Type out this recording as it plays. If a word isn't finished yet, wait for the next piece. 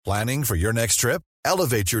Planning for your next trip?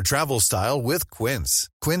 Elevate your travel style with Quince.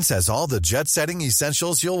 Quince has all the jet-setting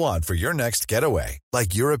essentials you'll want for your next getaway,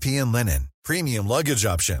 like European linen, premium luggage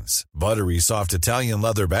options, buttery soft Italian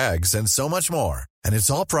leather bags, and so much more. And it's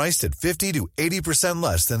all priced at 50 to 80%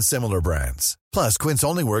 less than similar brands. Plus, Quince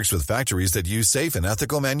only works with factories that use safe and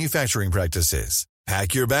ethical manufacturing practices.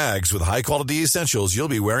 Pack your bags with high-quality essentials you'll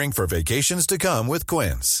be wearing for vacations to come with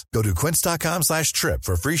Quince. Go to quince.com/trip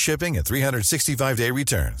for free shipping and 365-day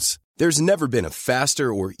returns. There's never been a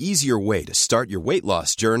faster or easier way to start your weight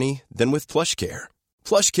loss journey than with PlushCare.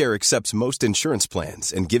 PlushCare accepts most insurance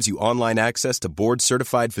plans and gives you online access to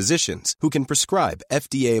board-certified physicians who can prescribe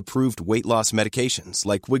FDA-approved weight loss medications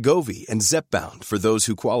like Wegovy and Zepbound for those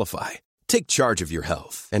who qualify. Take charge of your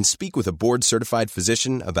health and speak with a board-certified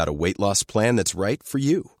physician about a weight loss plan that's right for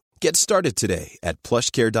you. Get started today at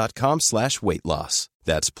plushcare.com/weight loss.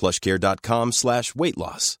 That's plushcare.com/weight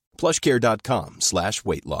loss.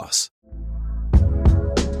 plushcare.com/weight loss.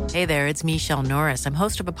 Hey there, it's Michelle Norris. I'm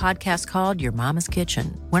host of a podcast called Your Mama's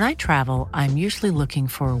Kitchen. When I travel, I'm usually looking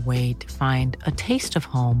for a way to find a taste of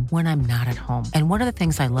home when I'm not at home. And one of the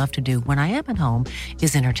things I love to do when I am at home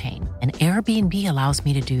is entertain. And Airbnb allows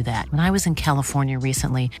me to do that. When I was in California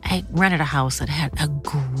recently, I rented a house that had a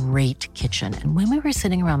great kitchen. And when we were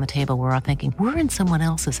sitting around the table, we were all thinking, we're in someone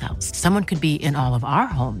else's house. Someone could be in all of our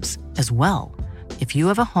homes as well. If you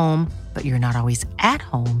have a home, but you're not always at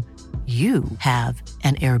home, you have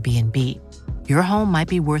an Airbnb. Your home might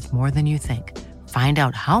be worth more than you think. Find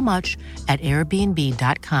out how much at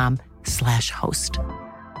airbnb.com/host.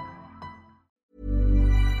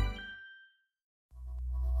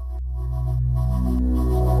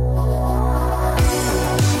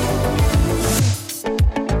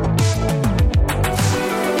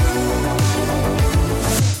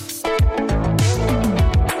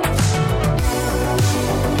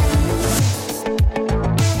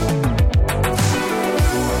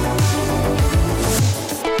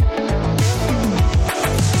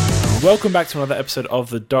 Welcome back to another episode of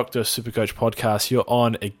the Dr. Supercoach podcast. You're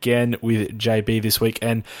on again with JB this week,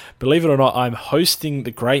 and believe it or not, I'm hosting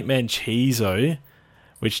the great man Chizo,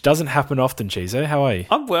 which doesn't happen often. Chizo, how are you?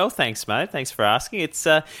 I'm well, thanks, mate. Thanks for asking. It's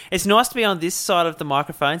nice to be on this side of the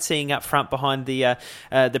microphone, seeing up front behind the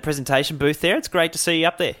presentation booth there. It's great to see you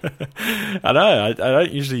up there. I know. I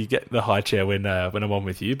don't usually get the high chair when I'm on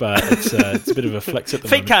with you, but it's a bit of a flex at the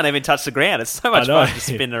moment. Feet can't even touch the ground. It's so much fun to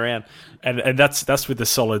spin around. And that's with the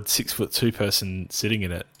solid 6'2" person sitting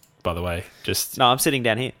in it, by the way. No, I'm sitting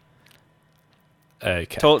down here.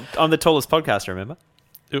 Okay. I'm the tallest podcaster, remember?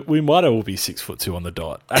 We might all be 6'2" on the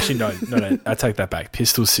dot. Actually, no. I take that back.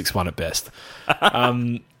 Pistol's 6'1" at best.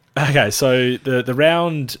 Okay, so the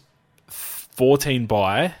round 14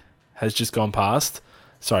 bye has just gone past.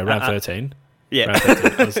 Sorry, round 13. Yeah. Round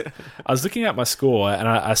 13. I was looking at my score, and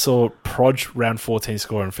I saw Proj round 14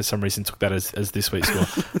 score, and for some reason took that as this week's score.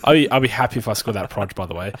 I'll be happy if I score that Proj, by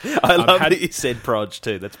the way. I love that you said Proj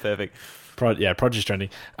too. That's perfect. Proj is trending.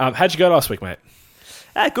 How'd you go last week, mate?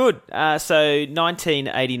 Good. So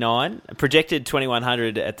 1989, projected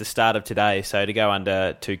 2100 at the start of today. So to go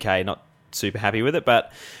under 2K, not super happy with it, but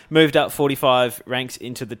moved up 45 ranks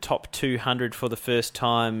into the top 200 for the first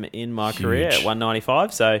time in my career at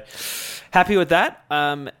 195. So happy with that.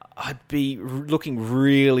 I'd be looking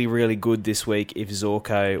really, really good this week if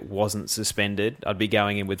Zorko wasn't suspended. I'd be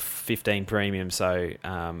going in with 15 premium, so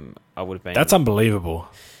I would have been... That's unbelievable.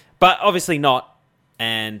 But obviously not.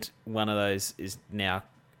 And one of those is now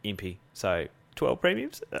Impy. So 12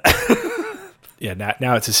 premiums. Yeah,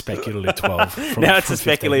 now it's a speculative 12. Now it's a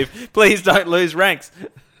speculative. 15. Please don't lose ranks.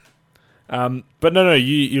 But no,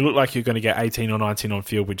 you look like you're going to get 18 or 19 on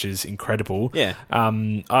field, which is incredible. Yeah.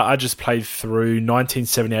 I just played through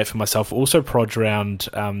 1978 for myself, also prod round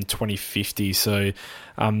 2050. So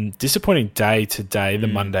disappointing day today, the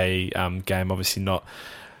Monday game, obviously not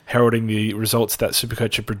heralding the results that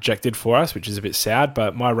Supercoach had projected for us, which is a bit sad,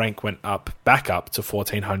 but my rank went back up to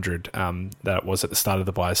 1400 that it was at the start of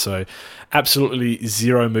the buy. So absolutely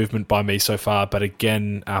zero movement by me so far, but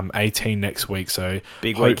again, 18 next week. So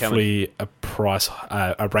big hopefully a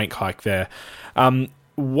rank hike there.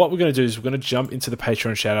 What we're going to do is we're going to jump into the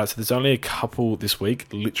Patreon shout-outs. So there's only a couple this week,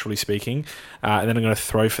 literally speaking, and then I'm going to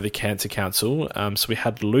throw for the Cancer Council. So we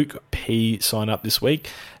had Luke P sign up this week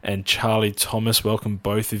and Charlie Thomas. Welcome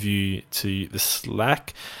both of you to the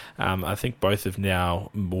Slack. I think both have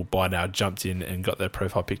by now jumped in and got their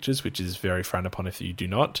profile pictures, which is very frowned upon if you do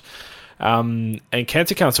not. And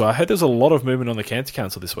Cancer Council, I heard there's a lot of movement on the Cancer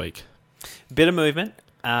Council this week. Bit of movement.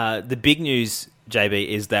 The big news JB,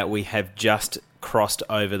 is that we have just crossed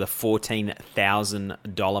over the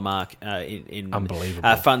 $14,000 mark in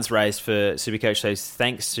Unbelievable. Funds raised for Supercoach. So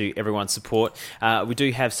thanks to everyone's support. We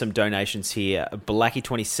do have some donations here.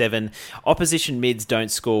 Blackie27, opposition mids don't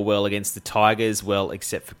score well against the Tigers, well,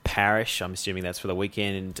 except for Parrish. I'm assuming that's for the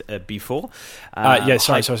weekend before.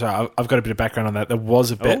 Sorry. I've got a bit of background on that. There was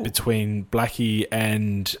a bet between Blackie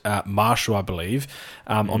and Marshall, I believe,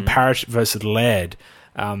 on Parrish versus Laird.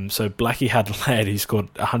 So Blackie had Laird, he scored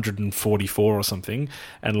 144 or something,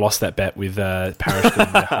 and lost that bet with Parrish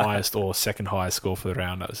getting the highest or second highest score for the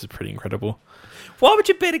round. That was pretty incredible. Why would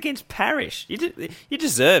you bet against Parrish? You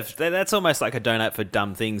deserve. That's almost like a donate for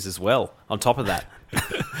dumb things as well. On top of that,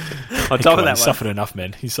 He's suffered enough,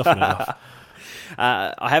 man. He's suffered enough.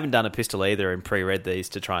 I haven't done a pistol either and pre-read these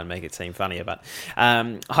to try and make it seem funnier, but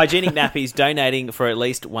Hygienic Nappies donating for at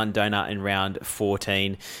least one donut in round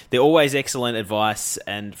 14. They're always excellent advice,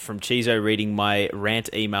 and from Chizo reading my rant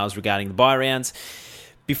emails regarding the bye rounds.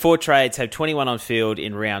 Before trades, have 21 on field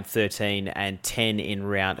in round 13 and 10 in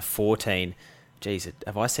round 14. Jeez,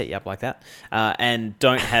 have I set you up like that? And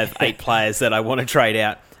don't have 8 players that I want to trade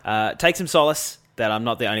out. Take some solace that I'm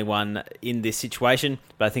not the only one in this situation,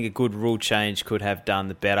 but I think a good rule change could have done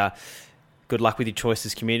the better. Good luck with your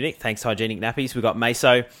choices, community. Thanks, Hygienic Nappies. We've got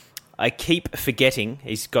Meso. I keep forgetting,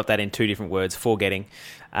 he's got that in 2 different words, forgetting,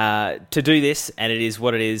 to do this, and it is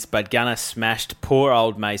what it is, but Gunner smashed poor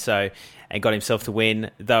old Meso and got himself the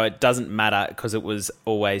win, though it doesn't matter because it was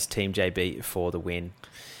always Team JB for the win.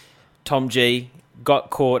 Tom G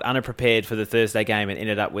got caught unprepared for the Thursday game and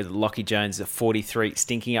ended up with Lockie Jones at 43,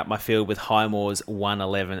 stinking up my field with Highmore's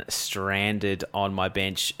 111, stranded on my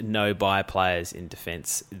bench. No buy players in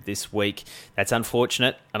defence this week. That's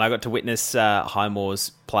unfortunate, and I got to witness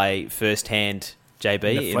Highmore's play firsthand,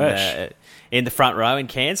 JB, in the front row in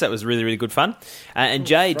Cairns. That was really, really good fun. And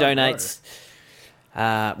Jay donates...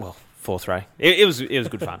 fourth row. It was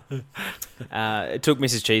good fun. It took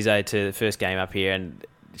Mrs. Chizo to the first game up here, and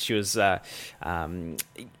she was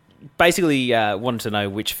basically wanted to know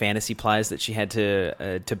which fantasy players that she had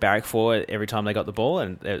to barrack for every time they got the ball,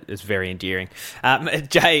 and it was very endearing.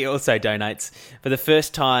 Jay also donates for the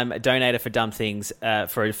first time, a donator for dumb things,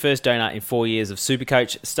 for a first donut in 4 years of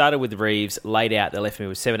Supercoach. Started with Reeves, laid out, they left me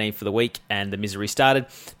with 17 for the week, and the misery started.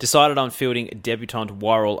 Decided on fielding debutant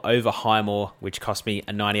Worrell over Highmore, which cost me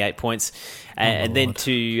 98 points. And then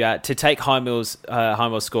to take Highmore's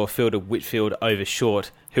score, fielded Whitfield over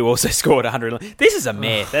Short, who also scored 100. This is a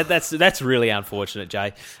mare. That's really unfortunate,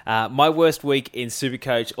 Jay. My worst week in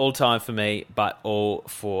Supercoach, all time for me, but all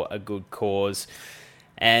for a good cause.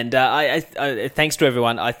 And I thanks to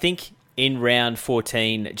everyone. I think in round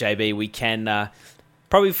 14, JB, we can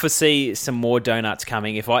probably foresee some more donuts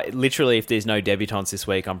coming. If there's no debutants this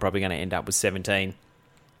week, I'm probably going to end up with 17.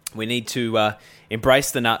 We need to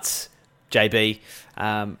embrace the nuts, JB.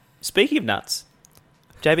 Speaking of nuts,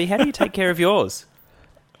 JB, how do you take care of yours?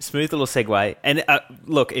 Smooth little segue. And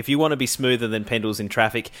look, if you want to be smoother than Pendles in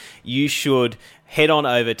traffic, you should head on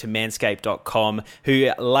over to manscaped.com, who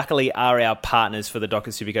luckily are our partners for the Docker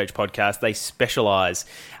Supercoach podcast. They specialise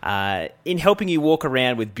in helping you walk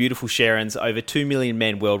around with beautiful Sharons. Over 2 million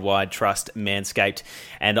men worldwide trust Manscaped.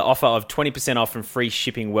 And an offer of 20% off and free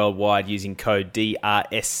shipping worldwide using code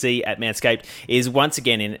DRSC at Manscaped is once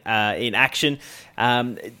again in action.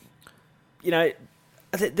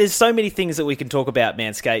 There's so many things that we can talk about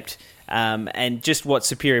Manscaped and just what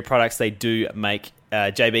superior products they do make.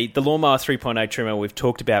 JB, the Lawnmower 3.0 trimmer we've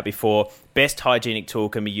talked about before. Best hygienic tool,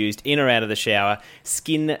 can be used in or out of the shower.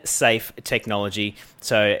 Skin-safe technology,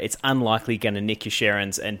 so it's unlikely going to nick your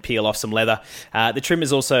Sharons and peel off some leather. The trim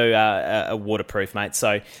is also a waterproof, mate.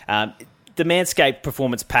 So the Manscaped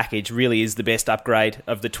Performance Package really is the best upgrade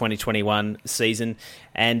of the 2021 season.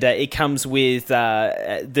 And it comes with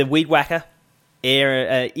the Weed Whacker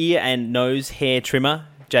ear and nose hair trimmer.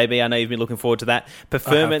 JB, I know you've been looking forward to that.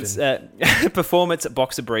 Performance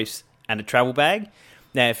boxer briefs and a travel bag.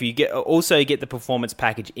 Now, if you also get the performance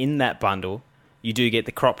package in that bundle, you do get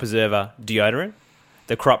the Crop Preserver deodorant,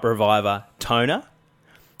 the Crop Reviver toner,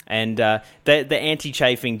 and the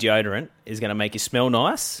anti-chafing deodorant is going to make you smell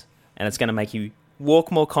nice, and it's going to make you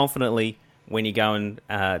walk more confidently when you go and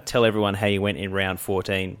tell everyone how you went in round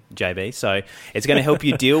 14, JB. So it's going to help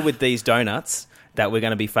you deal with these donuts that we're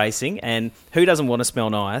going to be facing. And who doesn't want to smell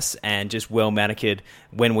nice and just well manicured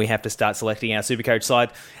when we have to start selecting our Supercoach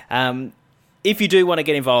side? If you do want to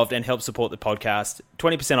get involved and help support the podcast,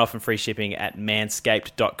 20% off and free shipping at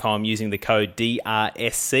manscaped.com using the code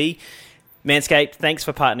DRSC. Manscaped, thanks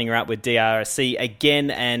for partnering up with DRSC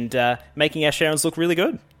again and making our Sharons look really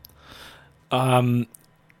good. The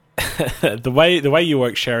way you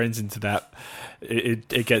work Sharons into that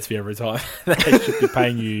It gets me every time. They should be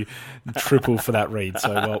paying you triple for that read.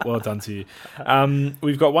 So well done to you.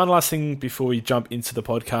 We've got one last thing before we jump into the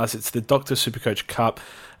podcast. It's the Dr. Supercoach Cup.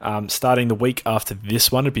 Starting the week after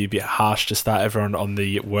this one, it'd be a bit harsh to start everyone on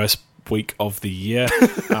the worst week of the year.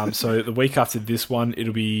 So the week after this one,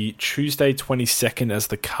 it'll be Tuesday 22nd as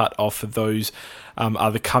the cut off for those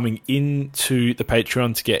either coming into the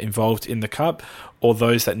Patreon to get involved in the cup, or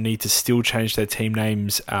those that need to still change their team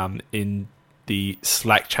names in the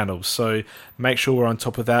Slack channels. So make sure we're on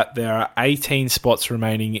top of that. There are 18 spots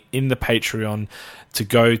remaining in the Patreon to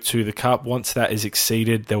go to the Cup. Once that is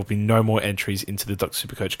exceeded, there will be no more entries into the Dr.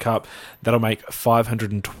 Supercoach Cup. That'll make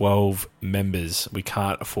 512 members. We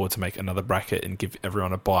can't afford to make another bracket and give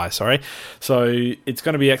everyone a buy, sorry. So it's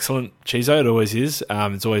going to be excellent, Chizo. It always is.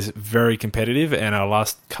 It's always very competitive, and our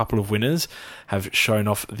last couple of winners have shown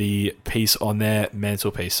off the piece on their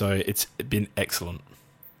mantelpiece. So it's been excellent.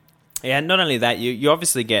 Yeah, not only that, you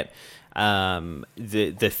obviously get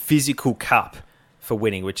the physical cup for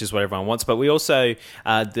winning, which is what everyone wants. But we also,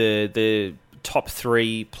 the top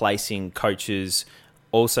 3 placing coaches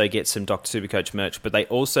also get some Dr. Supercoach merch, but they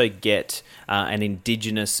also get an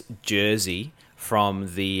Indigenous jersey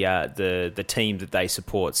from the team that they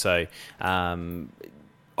support. So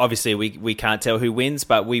obviously we can't tell who wins,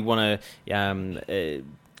 but we want to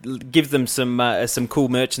give them some cool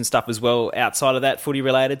merch and stuff as well outside of that, footy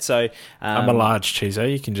related. So I'm a large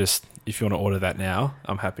Chizo. You can just, if you want to order that now,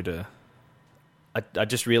 I'm happy to. I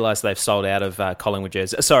just realised they've sold out of Collingwood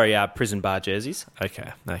jerseys. Sorry, Prison Bar jerseys.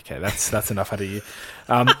 Okay, that's enough out of you.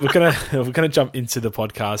 We're gonna jump into the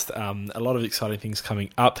podcast. A lot of exciting things coming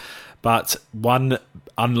up, but one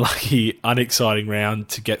unlucky, unexciting round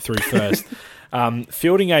to get through first.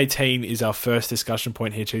 Fielding 18 is our first discussion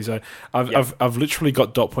point here, Chizo. I've literally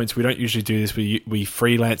got dot points. We don't usually do this. We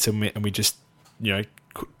freelance and we just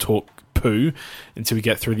talk poo until we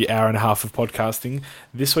get through the hour and a half of podcasting.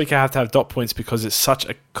 This week I have to have dot points because it's such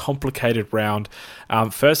a complicated round.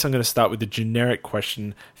 First, I'm going to start with the generic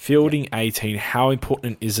question. Fielding 18, how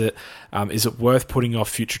important is it? Is it worth putting off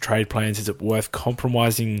future trade plans? Is it worth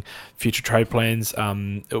compromising future trade plans?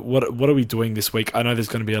 What are we doing this week? I know there's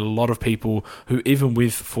going to be a lot of people who, even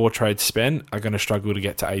with 4 trades spent, are going to struggle to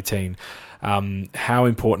get to 18. How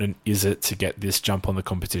important is it to get this jump on the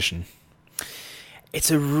competition? It's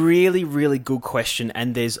a really, really good question,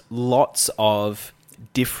 and there's lots of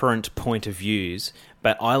different point of views,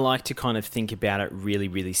 but I like to kind of think about it really,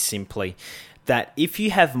 really simply, that if you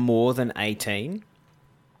have more than 18,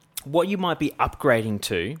 what you might be upgrading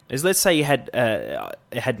to is, let's say you had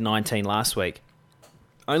 19 last week,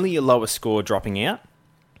 only your lowest score dropping out.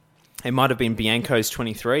 It might have been Bianco's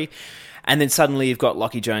 23, and then suddenly you've got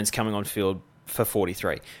Lachie Jones coming on field for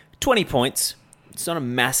 43. 20 points, it's not a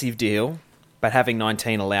massive deal, but having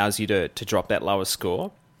 19 allows you to drop that lower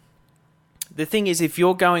score. The thing is, if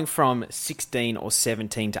you're going from 16 or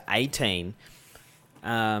 17 to 18,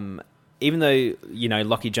 even though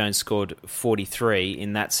Lachie Jones scored 43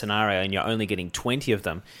 in that scenario and you're only getting 20 of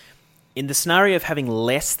them, in the scenario of having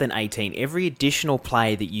less than 18, every additional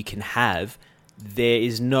play that you can have, there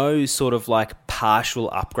is no sort of like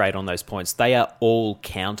partial upgrade on those points. They are all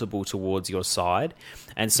countable towards your side.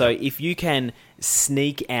 And so if you can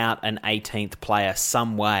sneak out an 18th player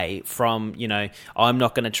some way from, I'm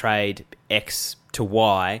not going to trade X to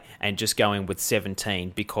Y and just going with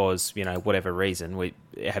 17 because, whatever reason, we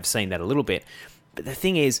have seen that a little bit. But the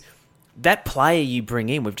thing is, that player you bring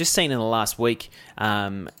in, we've just seen in the last week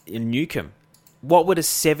in Newcomb, what would a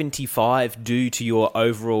 75 do to your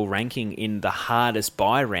overall ranking in the hardest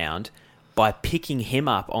buy round by picking him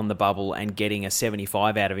up on the bubble and getting a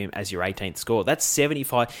 75 out of him as your 18th score? That's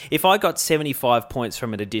 75. If I got 75 points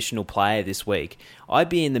from an additional player this week, I'd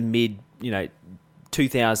be in the mid,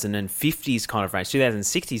 2050s kind of range,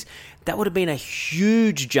 2060s. That would have been a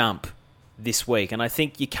huge jump this week. And I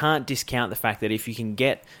think you can't discount the fact that if you can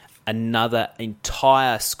get another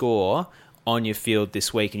entire score on your field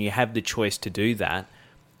this week and you have the choice to do that,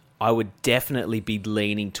 I would definitely be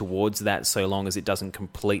leaning towards that, so long as it doesn't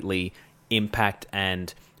completely impact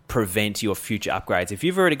and prevent your future upgrades. If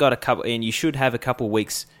you've already got a couple, and you should have a couple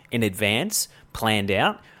weeks in advance planned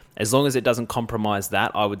out, as long as it doesn't compromise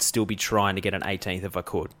that, I would still be trying to get an 18th if I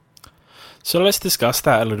could. So let's discuss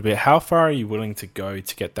that a little bit. How far are you willing to go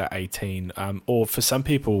to get that 18? Or for some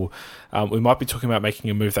people, we might be talking about making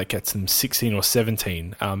a move that gets them 16 or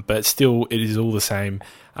 17, but still it is all the same.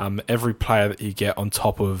 Every player that you get on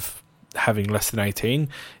top of having less than 18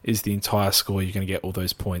 is the entire score. You're going to get all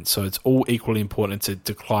those points. So it's all equally important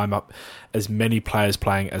to climb up as many players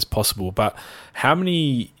playing as possible. But how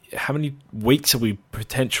many how many weeks are we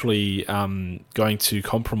potentially going to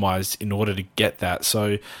compromise in order to get that?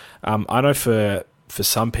 So I know for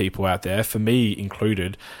some people out there, for me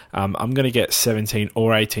included, I'm going to get 17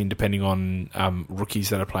 or 18 depending on rookies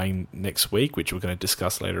that are playing next week, which we're going to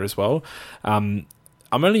discuss later as well. I'm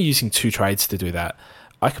only using 2 trades to do that.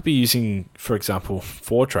 I could be using, for example,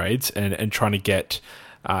 4 trades and trying to get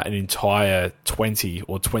an entire 20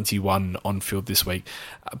 or 21 on field this week.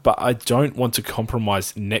 But I don't want to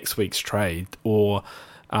compromise next week's trade or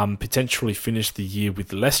potentially finish the year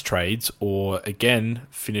with less trades, or again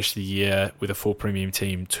finish the year with a full premium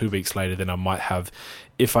team 2 weeks later than I might have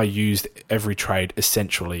if I used every trade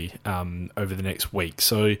essentially over the next week.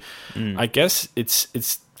 So I guess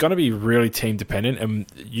it's going to be really team dependent, and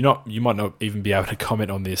you might not even be able to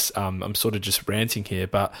comment on this. I'm sort of just ranting here,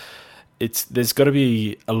 but there's got to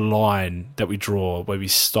be a line that we draw where we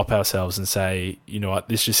stop ourselves and say, you know what,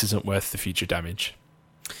 this just isn't worth the future damage.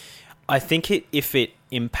 I think if it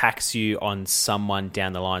impacts you on someone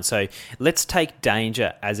down the line. So let's take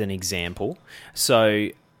Danger as an example. So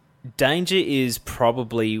Danger is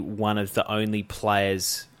probably one of the only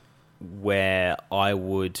players where I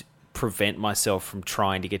would prevent myself from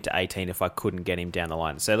trying to get to 18 if I couldn't get him down the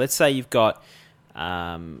line. So let's say you've got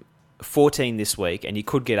 14 this week and you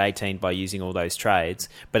could get 18 by using all those trades,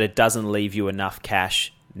 but it doesn't leave you enough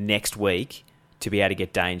cash next week to be able to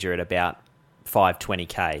get Danger at about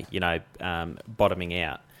 520k, bottoming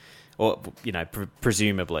out, or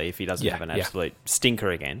presumably if he doesn't have an absolute stinker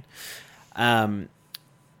again.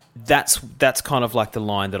 That's kind of like the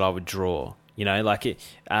line that I would draw.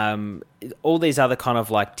 All these other kind of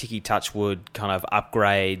like Ticky Touchwood kind of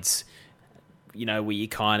upgrades, where you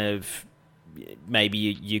kind of maybe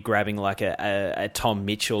you're grabbing like a Tom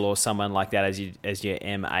Mitchell or someone like that as your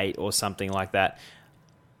M8 or something like that.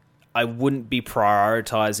 I wouldn't be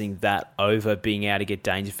prioritising that over being able to get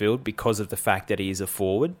Dangerfield because of the fact that he is a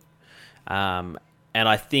forward. And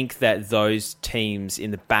I think that those teams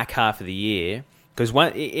in the back half of the year, because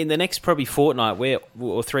in the next probably fortnight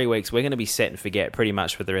or 3 weeks, we're going to be set and forget pretty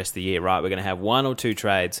much for the rest of the year, right? We're going to have 1 or 2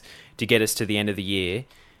 trades to get us to the end of the year.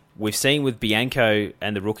 We've seen with Bianco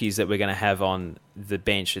and the rookies that we're going to have on the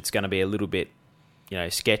bench, it's going to be a little bit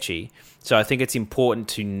sketchy. So I think it's important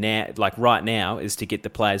to right now is to get the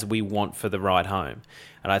players we want for the ride home.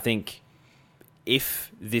 And I think if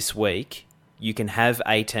this week you can have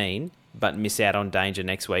 18 but miss out on Danger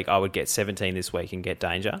next week, I would get 17 this week and get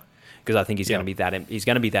Danger, because I think he's going to be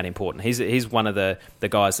that important. He's one of the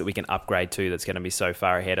guys that we can upgrade to that's going to be so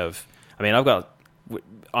far ahead of. I mean,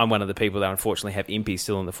 I'm one of the people that unfortunately have Impey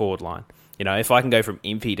still in the forward line. If I can go from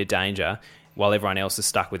Impey to Danger while everyone else is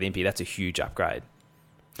stuck with Impey, that's a huge upgrade.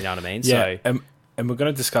 You know what I mean? Yeah, and we're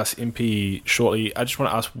going to discuss Impey shortly. I just want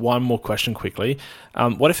to ask one more question quickly.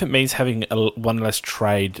 What if it means having one less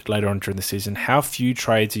trade later on during the season? How few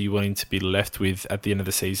trades are you willing to be left with at the end of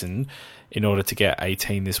the season in order to get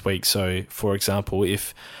 18 this week? So, for example,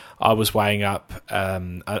 if I was weighing up, I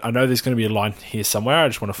know there's going to be a line here somewhere. I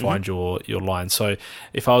just want to find your line. So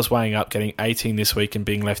if I was weighing up getting 18 this week and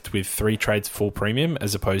being left with 3 trades full premium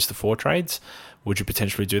as opposed to 4 trades, would you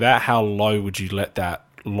potentially do that? How low would you let that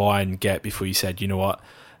line get before you said, you know what,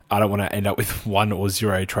 I don't want to end up with 1 or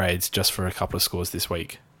 0 trades just for a couple of scores this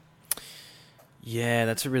week? Yeah,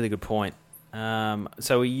 that's a really good point.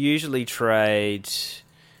 So we usually trade,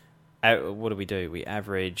 what do? We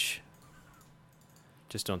average,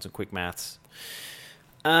 just doing some quick maths.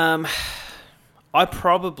 I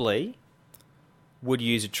probably would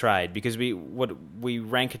use a trade because we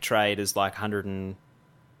rank a trade as like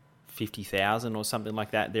 150,000 or something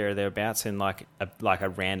like that, there or thereabouts, in like a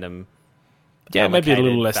random. Yeah, maybe a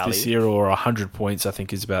little less value. this year, or 100 points, I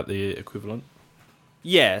think, is about the equivalent.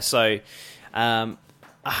 Yeah, so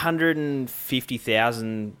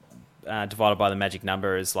 150,000 divided by the magic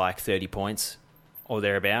number is like 30 points or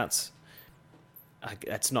thereabouts.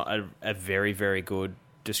 That's not a very, very good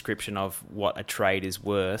description of what a trade is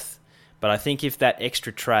worth. But I think if that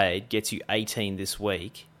extra trade gets you 18 this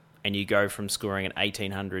week and you go from scoring an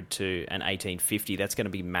 1,800 to an 1,850, that's going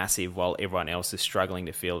to be massive while everyone else is struggling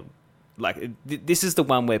to feel. Like, this is the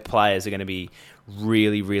one where players are going to be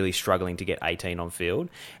really, really struggling to get 18 on field.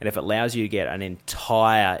 And if it allows you to get an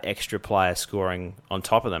entire extra player scoring on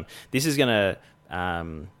top of them, this is going to...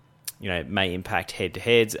 may impact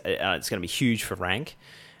head-to-heads. It's going to be huge for rank.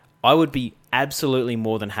 I would be absolutely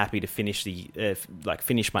more than happy to finish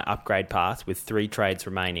finish my upgrade path with 3 trades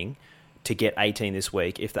remaining to get 18 this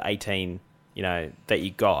week. If the 18, that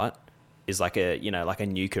you got is like a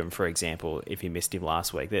Newcomb, for example, if you missed him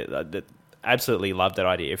last week. That absolutely love that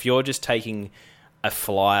idea. If you're just taking a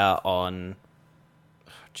flyer on,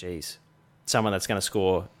 someone that's going to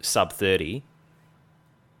score sub 30,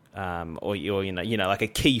 or like a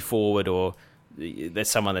key forward, or there's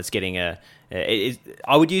someone that's getting I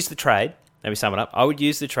would use the trade. Let me sum it up. I would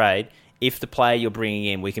use the trade if the player you're bringing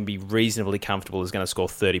in, we can be reasonably comfortable is going to score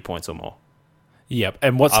 30 points or more. Yep.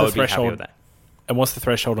 And what's I the would be happy threshold? with that. And what's the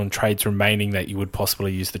threshold on trades remaining that you would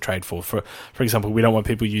possibly use the trade for? For example, we don't want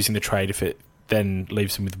people using the trade if it then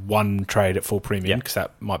leaves them with one trade at full premium, because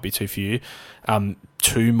that might be too for you.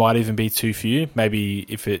 2 might even be too for you. Maybe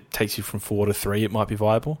if it takes you from 4 to 3, it might be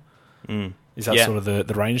viable. Is that sort of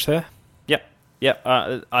the range there? Yep.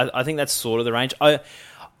 I think that's sort of the range. I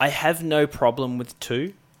have no problem with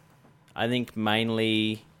 2. I think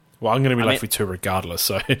mainly... Well, I'm going to be left with 2 regardless,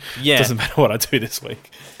 so it doesn't matter what I do this week.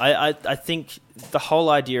 I think the whole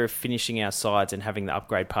idea of finishing our sides and having the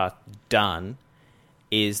upgrade path done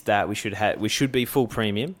is that we should be full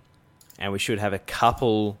premium, and we should have a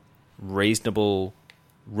couple reasonable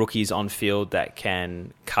rookies on field that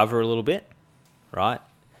can cover a little bit, right?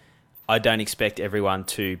 I don't expect everyone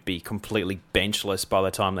to be completely benchless by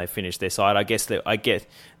the time they finish their side. I get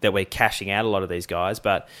that we're cashing out a lot of these guys,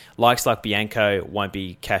 but like Bianco won't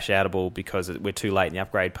be cash outable because we're too late in the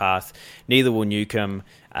upgrade path. Neither will Newcomb.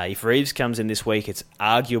 If Reeves comes in this week, it's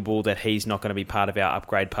arguable that he's not going to be part of our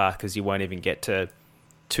upgrade path because you won't even get to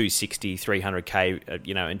 260, 300k,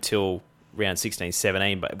 until round 16,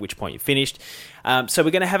 17, but at which point you're finished. So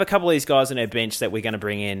we're going to have a couple of these guys on our bench that we're going to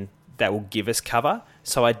bring in that will give us cover.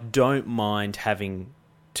 So I don't mind having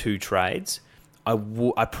 2 trades. I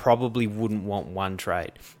probably wouldn't want 1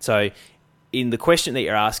 trade. So in the question that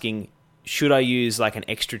you're asking, should I use like an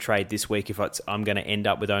extra trade this week if I'm going to end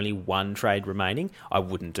up with only 1 trade remaining? I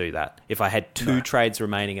wouldn't do that. If I had 2 trades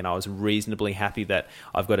remaining and I was reasonably happy that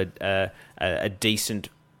I've got a decent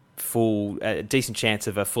chance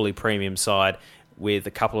of a fully premium side with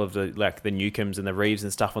a couple of the Newcombs and the Reeves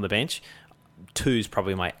and stuff on the bench, 2 is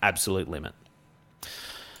probably my absolute limit.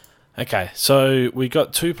 Okay, so we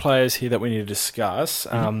got 2 players here that we need to discuss.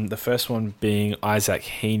 The first one being Isaac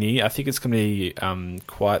Heaney. I think it's going to be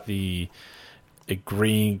quite the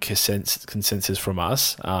agreeing consensus from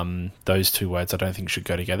us. Those 2 words I don't think should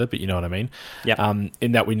go together, but you know what I mean. Yeah.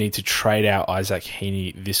 In that we need to trade out Isaac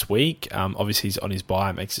Heaney this week. Obviously, he's on his buy.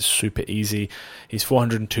 It makes it super easy. He's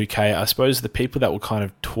 402k. I suppose the people that we're kind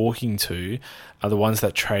of talking to are the ones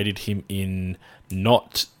that traded him in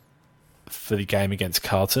not for the game against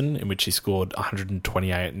Carlton, in which he scored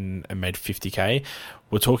 128 and made 50k.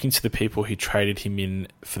 We're talking to the people who traded him in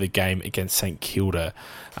for the game against St Kilda.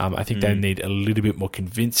 I think they need a little bit more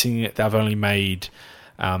convincing. They've only made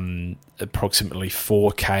approximately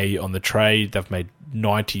 4k on the trade. They've made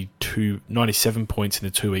 97 points in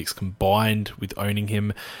the 2 weeks combined with owning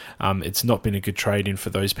him. It's not been a good trade-in for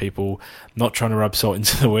those people. Not trying to rub salt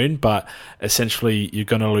into the wound, but essentially you're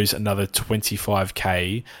going to lose another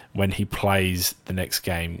 25k when he plays the next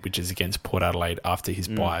game, which is against Port Adelaide after his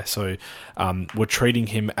bye. So we're treating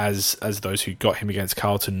him as those who got him against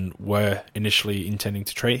Carlton were initially intending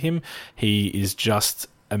to treat him. He is just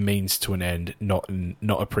a means to an end, not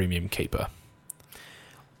a premium keeper.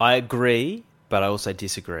 I agree, but I also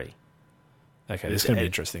disagree. Okay, this is going to be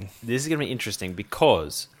interesting. This is going to be interesting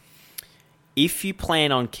because if you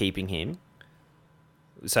plan on keeping him,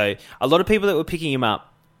 so a lot of people that were picking him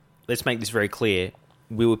up, let's make this very clear,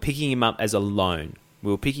 we were picking him up as a loan.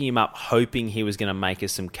 We were picking him up hoping he was going to make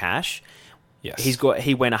us some cash. Yes.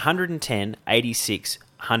 He went 110, 86,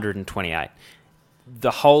 128.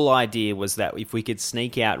 The whole idea was that if we could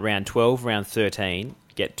sneak out round 12, round 13,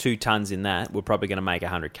 get 2 tons in that, we're probably going to make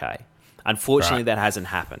 100k. Unfortunately, that hasn't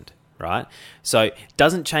happened, right? So it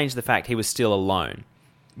doesn't change the fact he was still a loan.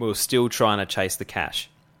 We were still trying to chase the cash.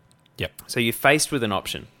 Yep. So you're faced with an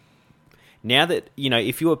option. Now that,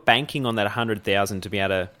 if you were banking on that 100,000 to be able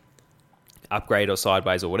to upgrade or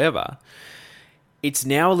sideways or whatever, it's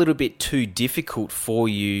now a little bit too difficult for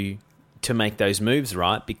you to make those moves,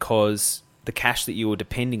 right? Because the cash that you were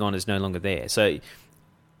depending on is no longer there. So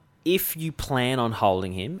if you plan on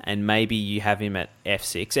holding him and maybe you have him at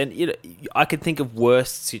F6, and I could think of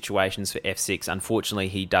worse situations for F6. Unfortunately,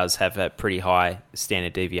 he does have a pretty high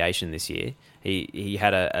standard deviation this year. He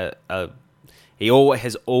had he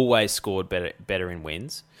has always scored better in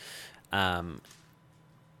wins. I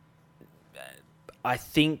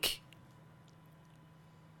think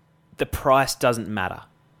the price doesn't matter.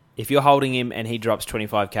 If you're holding him and he drops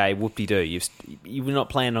 25k, whoop-de-doo. You're not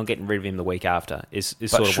planning on getting rid of him the week after, is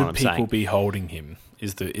sort of what I'm saying. Should people be holding him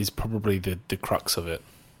is probably the crux of it.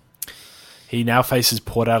 He now faces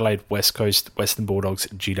Port Adelaide, West Coast, Western Bulldogs,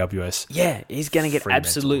 GWS. Yeah, he's going to get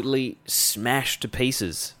absolutely smashed to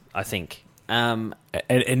pieces, I think.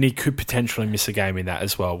 And he could potentially miss a game in that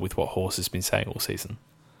as well, with what Horse has been saying all season.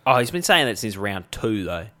 Oh, he's been saying that since round 2,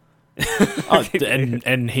 though.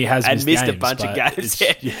 and he has missed games, a bunch of games.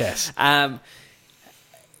 Yeah. Yes.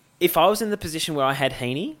 If I was in the position where I had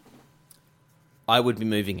Heaney, I would be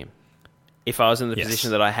moving him. If I was in the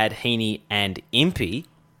position that I had Heaney and Impey,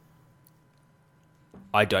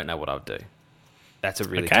 I don't know what I would do. That's a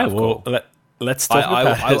really tough call. Let's talk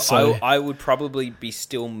about it. I would probably be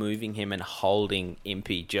still moving him and holding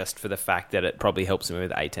Impey just for the fact that it probably helps him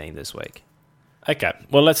with 18 this week. Okay,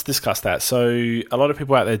 well, let's discuss that. So a lot of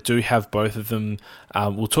people out there do have both of them.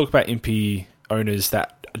 We'll talk about Impey owners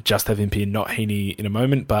that just have Impey and not Heaney in a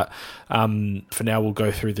moment, but for now we'll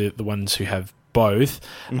go through the ones who have both.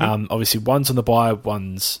 Obviously, one's on the bye,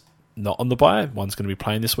 one's not on the bye. One's going to be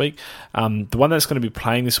playing this week. The one that's going to be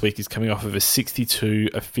playing this week is coming off of a 62,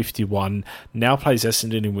 a 51. Now plays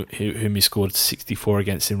Essendon, whom he scored 64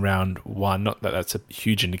 against in round 1. Not that that's a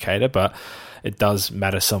huge indicator, but it does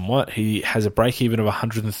matter somewhat. He has a break-even of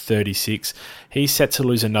 136. He's set to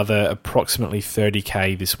lose another approximately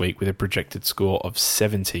 30k this week with a projected score of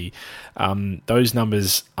 70. Those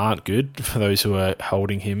numbers aren't good for those who are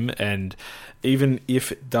holding him, and even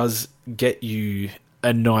if it does get you a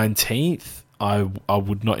 19th, I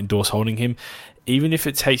would not endorse holding him. Even if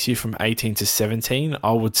it takes you from 18 to 17,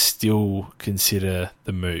 I would still consider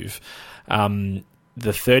the move.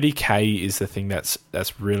 The 30k is the thing that's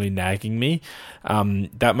really nagging me.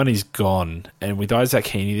 That money's gone, and with Isaac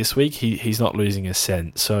Heaney this week, he's not losing a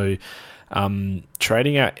cent. So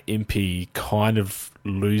trading out Impey kind of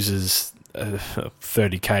loses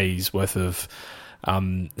 30k's worth of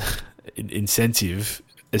incentive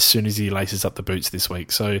as soon as he laces up the boots this week.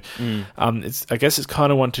 So I guess it's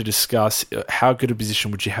kind of one to discuss. How good a position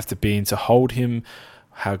would you have to be in to hold him?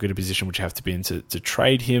 How good a position would you have to be in to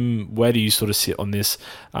trade him? Where do you sort of sit on this?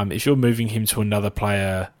 If you're moving him to another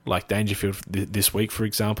player like Dangerfield this week, for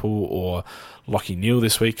example, or Lachie Neale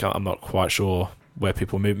this week, I'm not quite sure where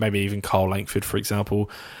people move. Maybe even Cole Langford, for example.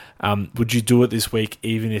 Would you do it this week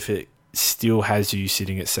even if it still has you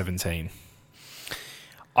sitting at 17?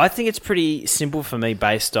 I think it's pretty simple for me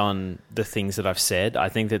based on the things that I've said. I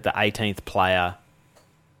think that the 18th player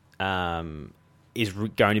is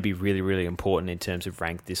going to be really, really important in terms of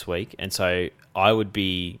rank this week. And so I would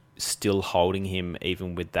be still holding him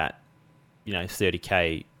even with that,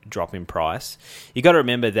 30k drop in price. You got to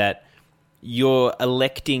remember that you're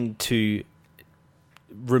electing to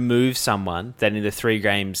remove someone that in the 3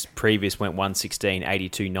 games previous went 116,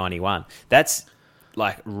 82, 91. That's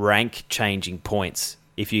like rank changing points.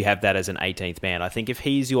 If you have that as an 18th man, I think if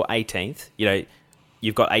he's your 18th,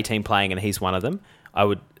 you've got 18 playing and he's one of them, I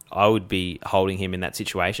would be holding him in that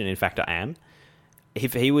situation. In fact, I am.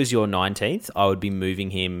 If he was your 19th, I would be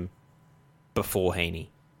moving him before Heaney.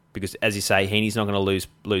 Because, as you say, Heaney's not going to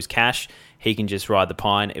lose cash. He can just ride the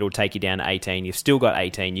pine. It'll take you down to 18. You've still got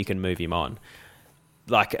 18. You can move him on.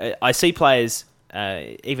 Like, I see players,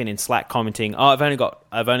 even in Slack, commenting, I've only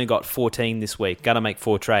got 14 this week. Got to make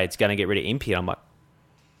 4 trades. Going to get rid of Impey. I'm like,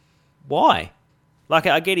 why? Like,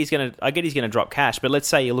 I get he's going to drop cash, but let's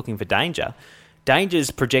say you're looking for Danger. Danger's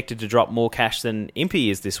projected to drop more cash than Impey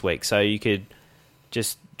is this week, so you could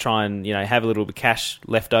just try and have a little bit of cash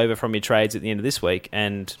left over from your trades at the end of this week,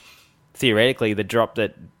 and theoretically the drop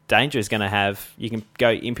that Danger is going to have, you can go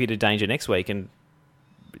Impey to Danger next week and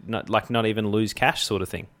not even lose cash, sort of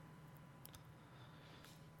thing.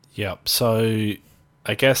 Yep. So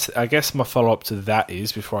I guess my follow up to that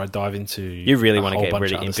is, before I dive into you really want to get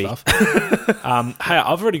rid of Impey. Hey,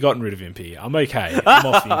 I've already gotten rid of Impey. I'm okay. I'm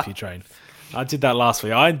off the Impey train. I did that last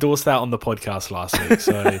week. I endorsed that on the podcast last week.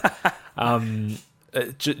 So,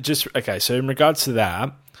 okay. So in regards to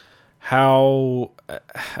that,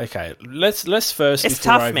 let's first. It's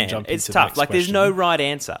tough, man. It's tough. Like, there's no right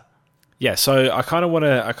answer. Yeah. So I kind of want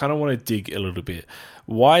to dig a little bit.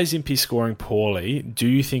 Why is Impey scoring poorly? Do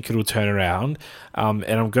you think it'll turn around? And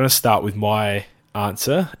I'm going to start with my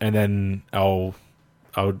answer, and then I'll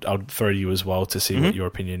throw to you as well to see what your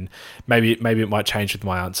opinion. Maybe it might change with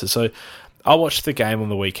my answer. So I watched the game on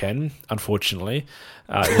the weekend. Unfortunately,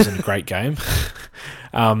 it wasn't a great game.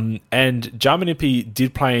 And Jarman Impey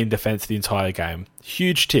did play in defence the entire game.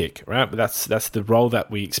 Huge tick, right? But that's the role that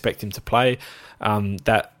we expect him to play.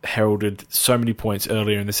 That heralded so many points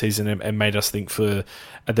earlier in the season and made us think for,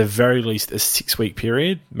 at the very least, a 6-week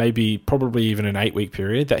period, probably even an 8-week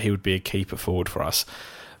period, that he would be a keeper forward for us.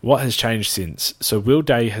 What has changed since? So Will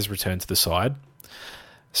Day has returned to the side.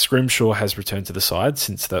 Scrimshaw has returned to the side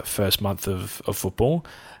since the first month of football.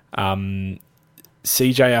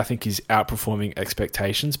 CJ, I think, is outperforming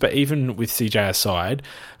expectations. But even with CJ aside,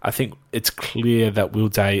 I think it's clear that Will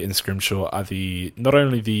Day and Scrimshaw are not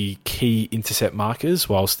only the key intercept markers,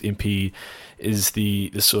 whilst Impey is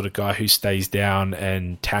the sort of guy who stays down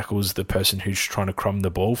and tackles the person who's trying to crumb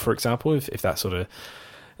the ball, for example, if that sort of...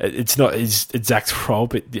 It's not his exact role,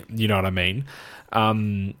 but you know what I mean.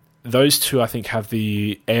 Those two, I think, have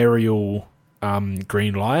the aerial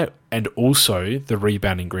green light and also the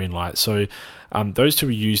rebounding green light. So those two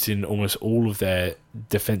were used in almost all of their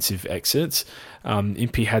defensive exits.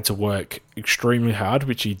 Impey had to work extremely hard,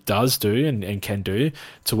 which he does do and can do,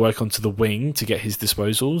 to work onto the wing to get his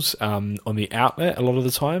disposals on the outlet a lot of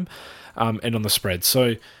the time and on the spread.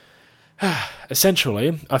 So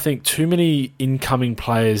essentially, I think too many incoming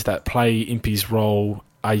players that play Impey's role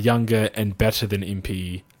are younger and better than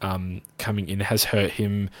Impey coming in has hurt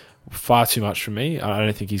him far too much for me. I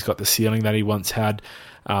don't think he's got the ceiling that he once had.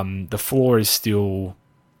 The floor is still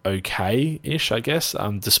okay-ish, I guess,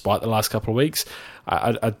 despite the last couple of weeks.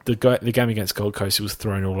 The game against Gold Coast, he was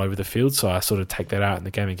thrown all over the field, so I sort of take that out in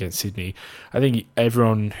the game against Sydney. I think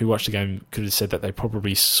everyone who watched the game could have said that they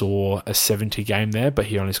probably saw a 70 game there, but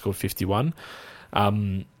he only scored 51.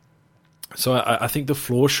 So I think the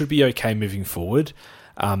floor should be okay moving forward,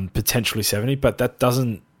 potentially 70, but that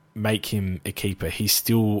doesn't make him a keeper. He's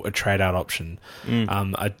still a trade out option.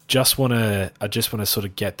 I just want to sort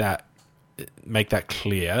of make that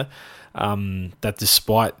clear, that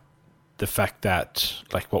despite the fact that,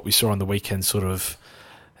 like, what we saw on the weekend sort of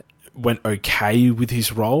went okay with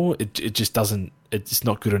his role, it just doesn't, it's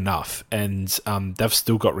not good enough. And they've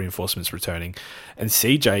still got reinforcements returning. And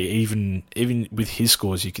CJ, even with his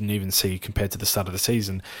scores, you can even see compared to the start of the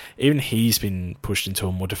season, even he's been pushed into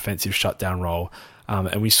a more defensive shutdown role.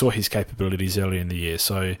 And we saw his capabilities earlier in the year.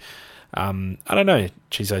 So I don't know,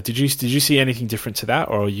 Chizo, did you see anything different to that,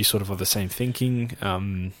 or are you sort of the same thinking?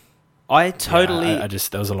 I totally... Yeah,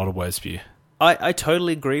 there was a lot of words for you. I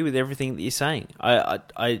totally agree with everything that you're saying.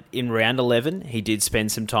 I in round 11, he did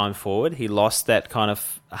spend some time forward. He lost that kind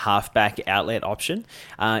of halfback outlet option.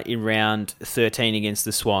 In round 13 against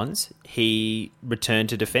the Swans, he returned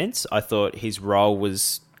to defence. I thought his role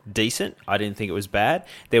was decent. I didn't think it was bad.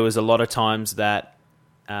 There was a lot of times that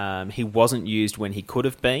he wasn't used when he could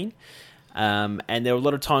have been. And there were a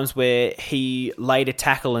lot of times where he laid a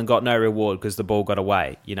tackle and got no reward because the ball got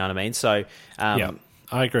away. You know what I mean? So yeah,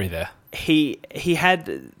 I agree there. He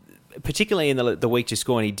had, particularly in the week just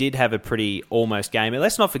gone, he did have a pretty almost game. And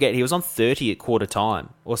let's not forget, he was on 30 at quarter time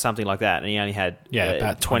or something like that, and he only had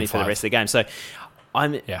about 20 for the rest of the game. So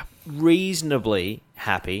I'm reasonably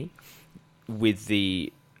happy with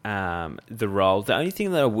the role. The only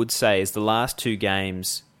thing that I would say is the last two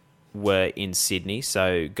games were in Sydney,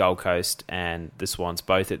 so Gold Coast and the Swans,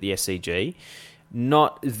 both at the SCG.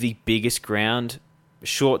 Not the biggest ground,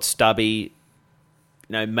 short, stubby.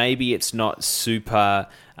 Maybe it's not super...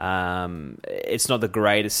 it's not the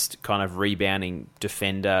greatest kind of rebounding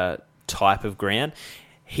defender type of ground.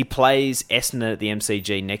 He plays Essendon at the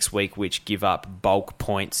MCG next week, which give up bulk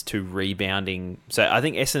points to rebounding. So I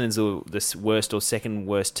think Essendon's the worst or second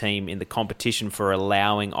worst team in the competition for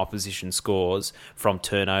allowing opposition scores from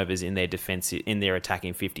turnovers in their defense, in their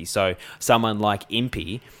attacking 50. So someone like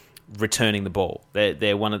Impey returning the ball,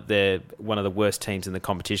 they're one of the worst teams in the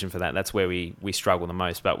competition for that. That's where we struggle the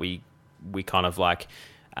most. But we kind of like.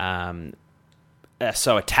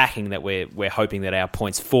 So attacking that we're hoping that our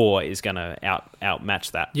points for is going to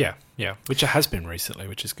outmatch that. Yeah, which it has been recently,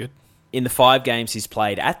 which is good. In the 5 games he's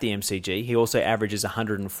played at the MCG, he also averages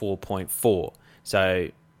 104.4. So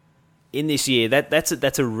in this year,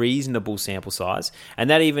 that's a reasonable sample size,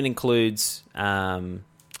 and that even includes a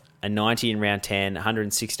 90 in round 10,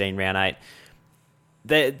 116 round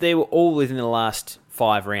 8. They were all within the last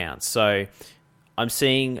 5 rounds. So I'm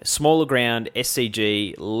seeing smaller ground,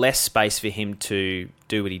 SCG, less space for him to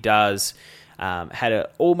do what he does. Had an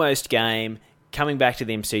almost game, coming back to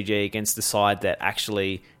the MCG against the side that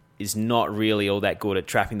actually is not really all that good at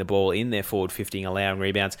trapping the ball in their forward 50 and allowing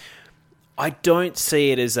rebounds. I don't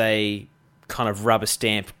see it as a kind of rubber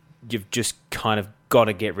stamp, you've just kind of got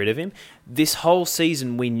to get rid of him. This whole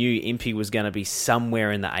season, we knew Impey was going to be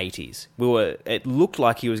somewhere in the 80s. It looked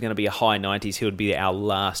like he was going to be a high 90s. He would be our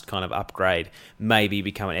last kind of upgrade, maybe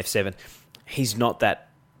become an F7. He's not that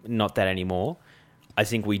anymore. I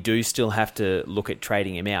think we do still have to look at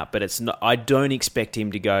trading him out, but it's not. I don't expect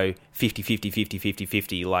him to go 50-50, 50-50,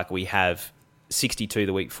 50 like we have 62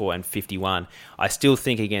 the week before and 51. I still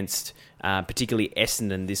think against particularly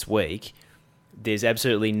Essendon this week, there's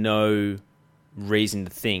absolutely no reason to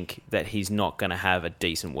think that he's not going to have a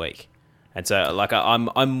decent week. And so, like,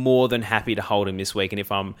 I'm more than happy to hold him this week. And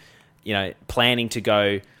if I'm planning to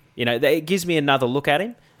go, it gives me another look at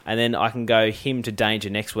him, and then I can go him to Danger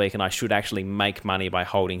next week, and I should actually make money by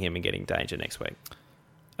holding him and getting Danger next week.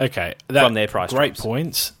 Okay. From their price Great drops.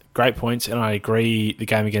 points. Great points, and I agree the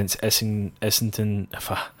game against Essendon...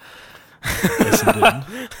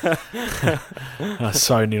 I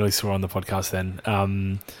so nearly swore on the podcast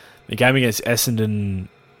then. The game against Essendon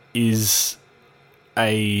is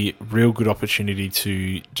a real good opportunity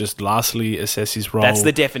to just lastly assess his role. That's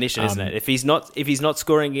the definition, isn't it? If he's not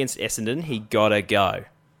scoring against Essendon, he gotta go.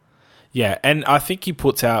 Yeah, and I think he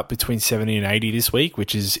puts out between 70 and 80 this week,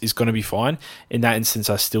 which is going to be fine. In that instance,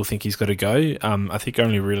 I still think he's got to go. I think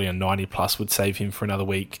only really a 90-plus would save him for another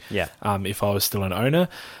week if I was still an owner.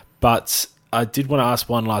 But I did want to ask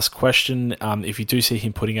one last question. If you do see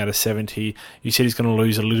him putting out a 70, you said he's going to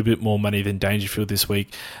lose a little bit more money than Dangerfield this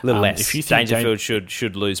week. A little less. If you think Dangerfield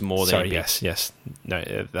should lose more than him. Yes.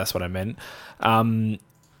 No, that's what I meant.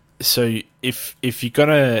 So if you're going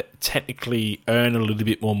to technically earn a little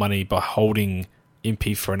bit more money by holding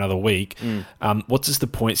Impey for another week, what does the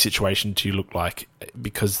point situation to you look like?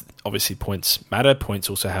 Because obviously points matter.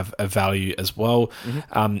 Points also have a value as well.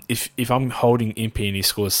 If I'm holding Impey and he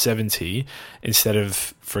scores 70, instead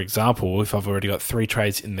of, for example, if I've already got 3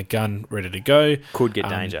 trades in the gun ready to go, could get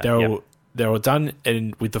Danger. They're all done,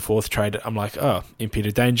 and with the 4th trade, I'm like, Impey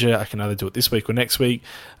to Danger. I can either do it this week or next week.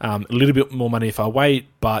 A little bit more money if I wait,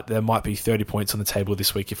 but there might be 30 points on the table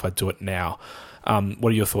this week if I do it now.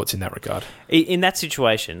 What are your thoughts in that regard? In that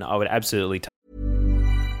situation, I would absolutely...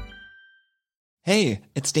 Hey,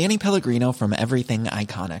 it's Danny Pellegrino from Everything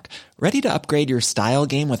Iconic. Ready to upgrade your style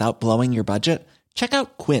game without blowing your budget? Check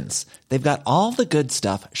out Quince. They've got all the good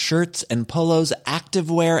stuff, shirts and polos,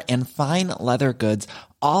 activewear, and fine leather goods,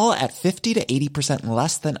 all at 50 to 80%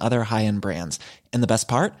 less than other high-end brands. And the best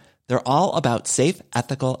part? They're all about safe,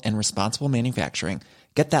 ethical, and responsible manufacturing.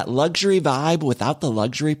 Get that luxury vibe without the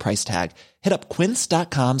luxury price tag. Hit up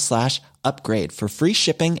quince.com/upgrade for free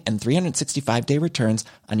shipping and 365-day returns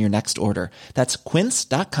on your next order. That's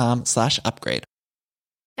quince.com/upgrade.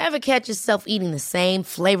 Ever catch yourself eating the same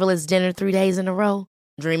flavorless dinner 3 days in a row?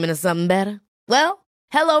 Dreaming of something better? Well,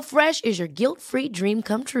 HelloFresh is your guilt-free dream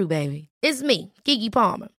come true, baby. It's me, Keke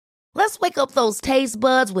Palmer. Let's wake up those taste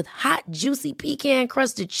buds with hot, juicy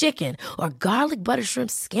pecan-crusted chicken or garlic butter shrimp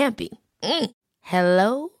scampi.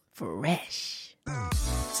 Hello Fresh.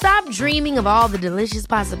 Stop dreaming of all the delicious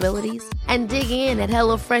possibilities and dig in at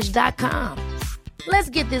HelloFresh.com. Let's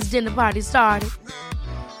get this dinner party started.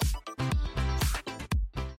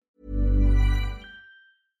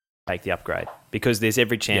 Take the upgrade, because there's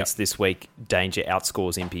every chance this week Danger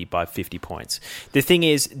outscores Impey by 50 points. The thing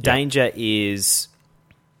is, Danger is...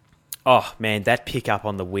 Oh, man, that pick-up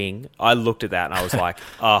on the wing, I looked at that and I was like,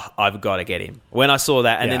 I've got to get him. When I saw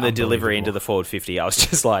that and then the delivery into the forward 50, I was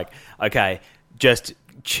just like, okay, just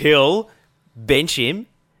chill, bench him.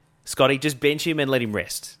 Scotty, just bench him and let him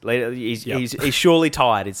rest. He's surely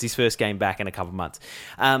tired. It's his first game back in a couple of months.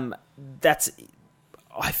 I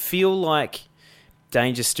feel like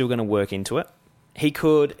Danger's still going to work into it. He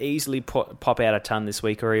could easily pop out a ton this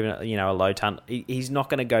week, or even a low ton. He's not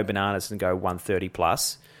going to go bananas and go 130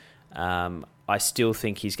 plus. I still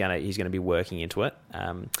think he's gonna be working into it.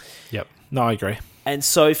 No, I agree. And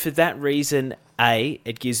so for that reason, A,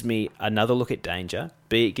 it gives me another look at Danger.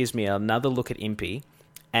 B, it gives me another look at Impey.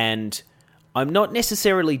 And I'm not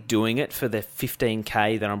necessarily doing it for the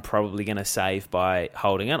 15k that I'm probably going to save by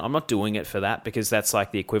holding it. I'm not doing it for that, because that's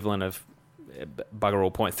like the equivalent of bugger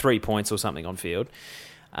all 3 points or something on field.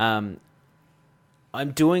 I'm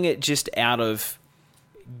doing it just out of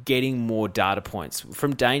getting more data points.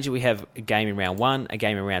 From Danger, we have a game in round 1, a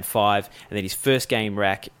game in round 5, and then his first game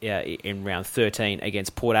rack in round 13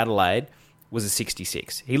 against Port Adelaide was a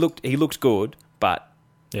 66. He looked good, but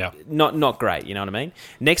not great, you know what I mean?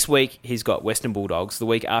 Next week, he's got Western Bulldogs. The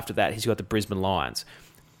week after that, he's got the Brisbane Lions.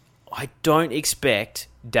 I don't expect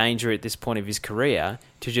Danger at this point of his career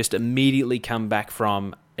to just immediately come back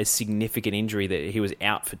from a significant injury that he was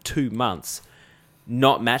out for 2 months,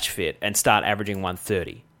 not match fit, and start averaging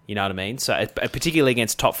 130. You know what I mean? So particularly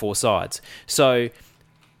against top 4 sides. So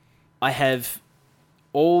I have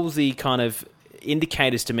all the kind of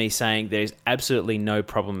indicators to me saying there's absolutely no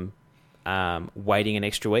problem waiting an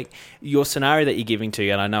extra week. Your scenario that you're giving to,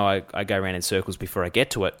 and I know I go around in circles before I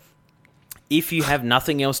get to it, if you have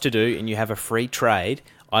nothing else to do and you have a free trade,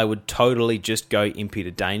 I would totally just go Impey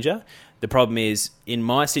to Danger. The problem is, in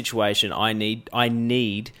my situation, I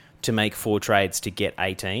need to make 4 trades to get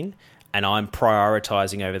 18, and I'm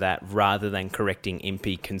prioritising over that rather than correcting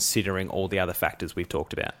Impey, considering all the other factors we've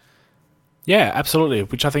talked about. Yeah, absolutely,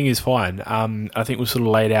 which I think is fine. I think we sort of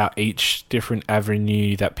laid out each different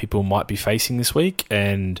avenue that people might be facing this week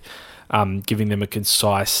and giving them a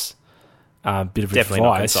concise bit of Definitely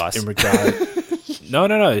advice not concise. in regard.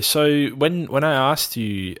 No. So when I asked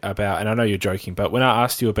you about, and I know you're joking, but when I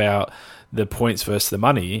asked you about the points versus the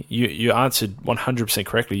money, you answered 100%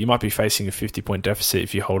 correctly. You might be facing a 50-point deficit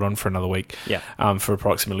if you hold on for another week, for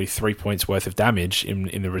approximately 3 points worth of damage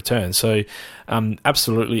in the return. So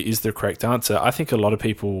absolutely is the correct answer. I think a lot of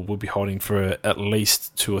people will be holding for at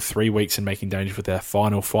least 2 or 3 weeks and making danger with their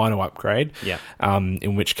final upgrade.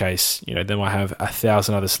 In which case, they might have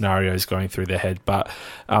 1,000 other scenarios going through their head. But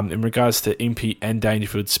in regards to Impey and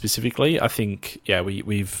Dangerfield specifically, I think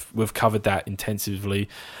we've covered that intensively.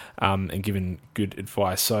 And given good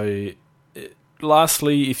advice. So,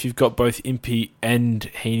 lastly, if you've got both Impey and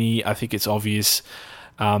Heaney, I think it's obvious,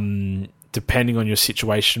 depending on your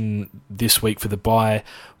situation this week for the bye,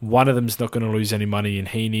 one of them's not going to lose any money in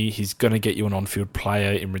Heaney. He's going to get you an on-field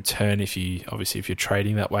player in return if you're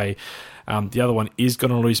trading that way. The other one is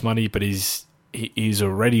going to lose money, but he is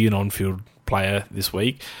already an on-field player this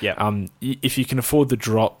week. If you can afford the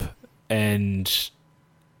drop and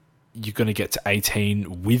you're going to get to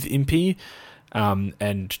 18 with Impey,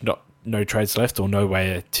 and no trades left or no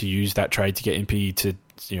way to use that trade to get Impey to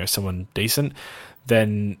someone decent,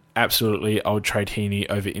 then absolutely I would trade Heaney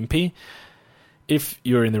over Impey. If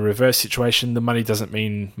you're in the reverse situation, the money doesn't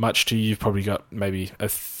mean much to you. You've probably got maybe a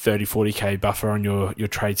 30-40k buffer on your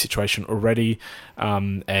trade situation already,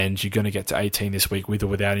 and you're going to get to 18 this week with or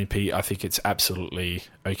without Impey. I think it's absolutely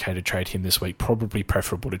okay to trade him this week. Probably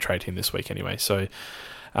preferable to trade him this week anyway. So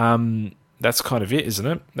that's kind of it, isn't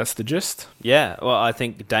it? That's the gist. Yeah, well, I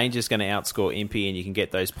think Danger's going to outscore Impey, and you can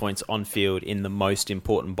get those points on field in the most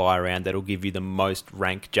important buy round that'll give you the most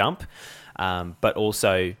rank jump. But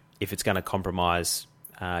also, if it's going to compromise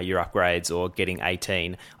your upgrades or getting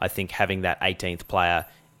 18, I think having that 18th player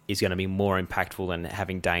is going to be more impactful than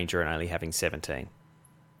having Danger and only having 17.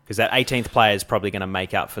 Because that 18th player is probably going to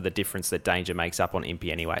make up for the difference that Danger makes up on Impey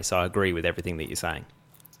anyway. So I agree with everything that you're saying.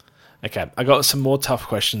 Okay, I got some more tough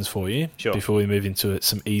questions for you before we move into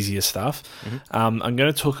some easier stuff. I'm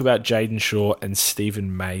going to talk about Jaden Shaw and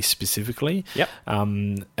Stephen May specifically.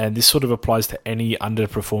 And this sort of applies to any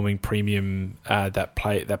underperforming premium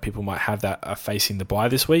that people might have that are facing the bye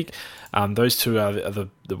this week. Those two are the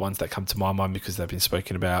ones that come to my mind because they've been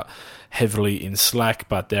spoken about heavily in Slack,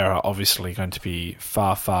 but there are obviously going to be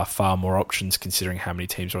far, far, far more options considering how many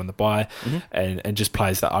teams are on the bye, and just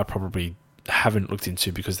players that I probably haven't looked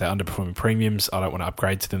into because they're underperforming premiums. I don't want to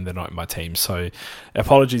upgrade to them. They're not in my team. So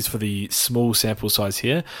apologies for the small sample size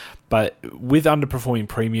here. But with underperforming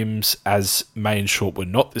premiums, as May and Short were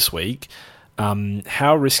not this week,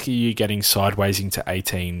 how risky are you getting sidewaysing to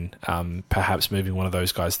 18, perhaps moving one of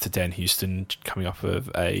those guys to Dan Houston, coming off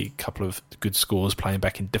of a couple of good scores, playing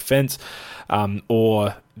back in defence,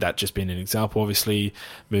 or that just being an example, obviously,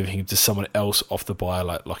 moving him to someone else off the bye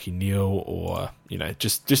like Lachie Neale, or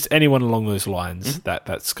just anyone along those lines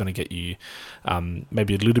that's going to get you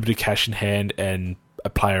maybe a little bit of cash in hand and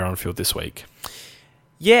a player on field this week?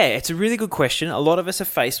 Yeah, it's a really good question. A lot of us are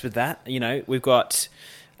faced with that. We've got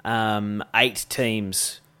 8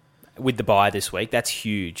 teams with the bye this week. That's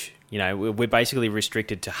huge. We're basically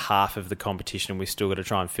restricted to half of the competition. We've still got to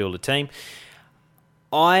try and field a team.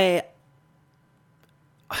 I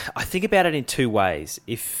think about it in 2 ways.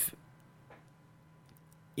 If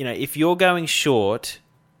you're going short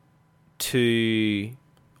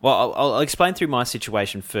I'll explain through my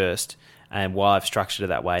situation first and why I've structured it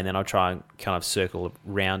that way, and then I'll try and kind of circle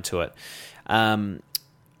around to it.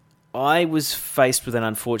 I was faced with an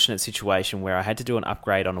unfortunate situation where I had to do an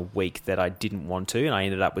upgrade on a week that I didn't want to, and I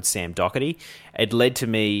ended up with Sam Doherty. It led to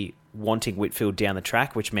me wanting Whitfield down the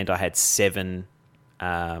track, which meant I had 7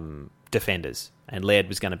 defenders, and Laird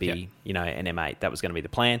was going to be, an M8. That was going to be the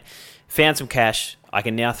plan. Found some cash. I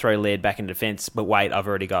can now throw Laird back into defence, but wait, I've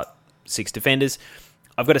already got 6 defenders.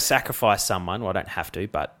 I've got to sacrifice someone. Well, I don't have to,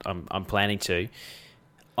 but I'm planning to.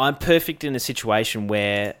 I'm perfect in a situation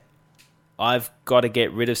where I've got to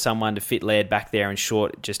get rid of someone to fit Laird back there, and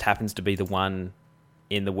Short just happens to be the one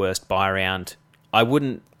in the worst buy round. I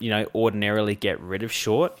wouldn't, ordinarily get rid of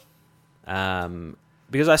Short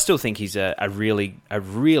because I still think he's a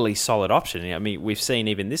really solid option. I mean, we've seen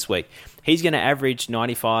even this week, he's going to average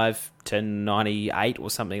 95 to 98 or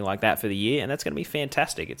something like that for the year, and that's going to be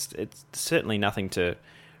fantastic. It's certainly nothing to,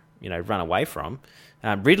 run away from.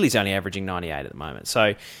 Ridley's only averaging 98 at the moment.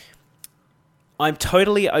 So I'm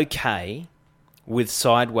totally okay with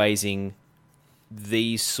sidewaysing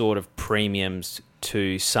these sort of premiums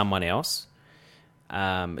to someone else.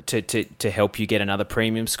 to help you get another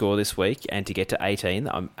premium score this week and to get to 18.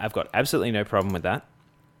 I've got absolutely no problem with that.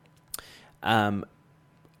 I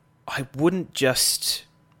wouldn't just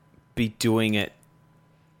be doing it,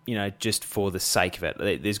 just for the sake of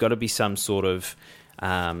it. There's got to be some sort of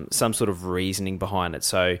reasoning behind it.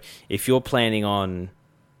 So if you're planning on,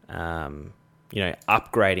 upgrading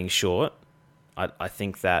short, I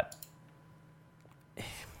think that.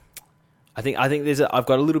 I think I've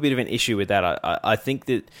got a little bit of an issue with that. I think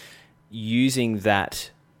that using that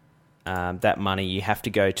money, you have to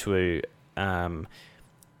go to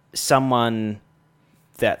someone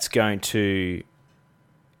that's going to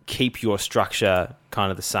keep your structure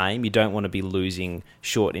kind of the same. You don't want to be losing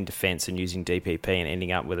short in defense and using DPP and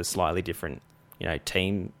ending up with a slightly different,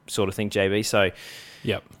 team sort of thing, JB. So,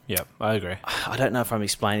 Yep, I agree. I don't know if I'm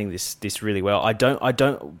explaining this really well. I don't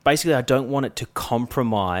want it to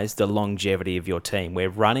compromise the longevity of your team. We're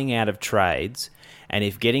running out of trades, and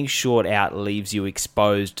if getting short out leaves you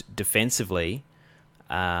exposed defensively,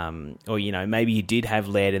 or maybe you did have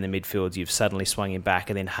Laird in the midfield, you've suddenly swung him back,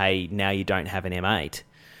 and then hey, now you don't have an M8,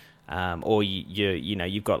 or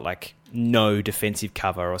you've got like no defensive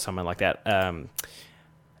cover or something like that.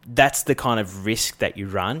 That's the kind of risk that you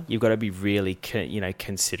run. You've got to be really,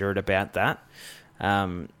 considerate about that.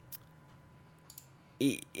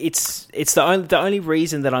 It's the only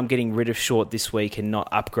reason that I'm getting rid of short this week and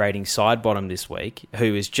not upgrading Sidebottom this week,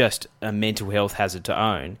 who is just a mental health hazard to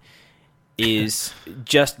own, is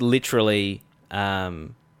just literally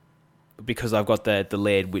because I've got the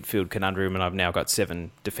Laird Whitfield conundrum and I've now got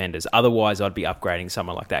 7 defenders. Otherwise, I'd be upgrading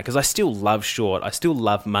someone like that because I still love Short. I still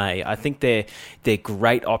love May. I think they're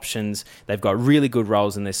great options. They've got really good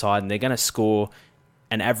roles in their side and they're going to score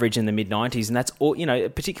an average in the mid-90s. And that's all,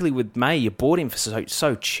 particularly with May, you bought him for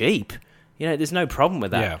so cheap. There's no problem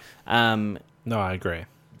with that. Yeah. No, I agree.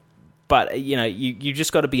 But, you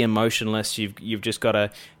just got to be emotionless. You've just got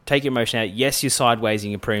to take your emotion out. Yes, you're sidewaysing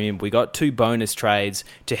your premium. We got 2 bonus trades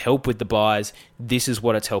to help with the buys. This is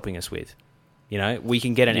what it's helping us with. We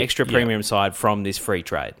can get an extra premium side from this free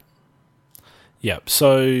trade. Yeah,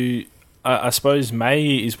 so I suppose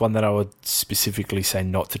May is one that I would specifically say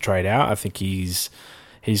not to trade out. I think he's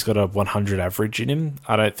got a 100 average in him.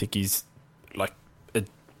 I don't think he's like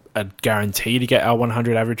a guarantee to get our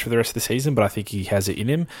 100 average for the rest of the season, but I think he has it in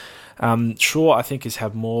him. Shaw, I think, has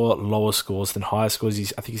had more lower scores than higher scores.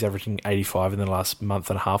 I think he's averaging 85 in the last month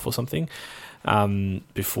and a half or something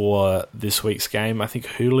before this week's game. I think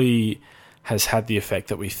Hooley has had the effect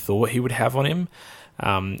that we thought he would have on him,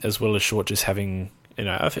 as well as Short just having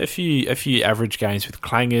a few average games with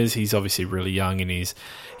clangers. He's obviously really young and he's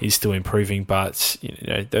still improving, but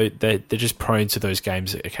they're just prone to those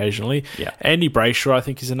games occasionally. Yeah. Andy Brayshaw, I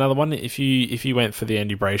think, is another one. If you went for the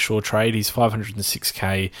Andy Brayshaw trade, he's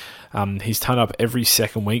 506k. He's turned up every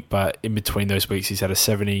second week, but in between those weeks, he's had a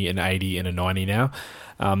 70, an 80, and a 90 now.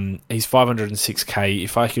 He's 506k.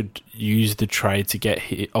 If I could use the trade to get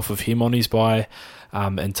off of him on his buy,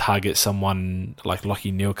 and target someone like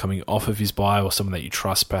Lachie Neale coming off of his buy, or someone that you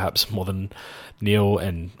trust perhaps more than Neale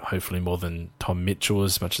and hopefully more than Tom Mitchell,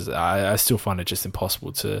 as much as I still find it just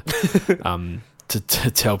impossible to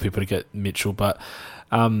to tell people to get Mitchell. But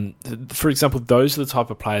for example, those are the type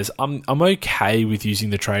of players I'm okay with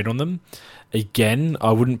using the trade on them. Again,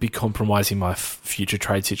 I wouldn't be compromising my future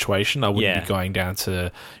trade situation. I wouldn't be going down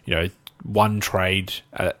to, one trade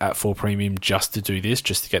at full premium just to do this,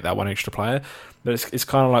 just to get that one extra player. But it's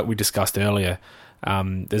kind of like we discussed earlier.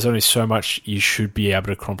 There's only so much you should be able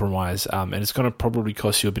to compromise, and it's going to probably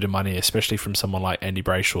cost you a bit of money, especially from someone like Andy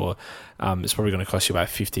Brayshaw. It's probably going to cost you about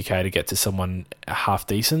 50k to get to someone half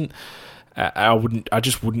decent. I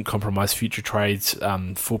just wouldn't compromise future trades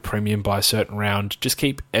for premium by a certain round. Just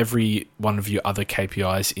keep every one of your other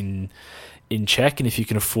KPIs in check, and if you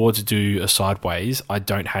can afford to do a sideways, I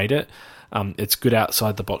don't hate it. It's good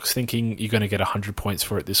outside the box thinking. You're going to get 100 points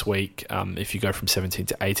for it this week if you go from 17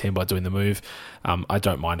 to 18 by doing the move. I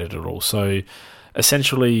don't mind it at all. So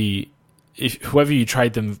essentially, if whoever you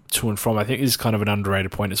trade them to and from, I think this is kind of an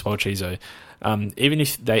underrated point as well, Chizo. Even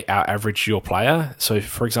if they out-average your player, so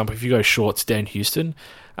for example, if you go short to Dan Houston,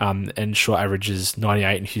 and short averages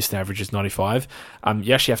 98 and Houston averages 95,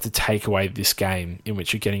 you actually have to take away this game in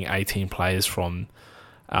which you're getting 18 players from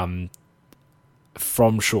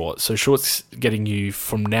short. So short's getting you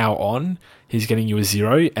from now on, he's getting you a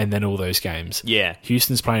 0 and then all those games. Yeah.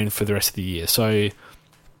 Houston's playing for the rest of the year. So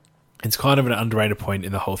it's kind of an underrated point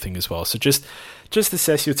in the whole thing as well. So just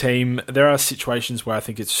assess your team. There are situations where I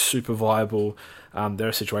think it's super viable. There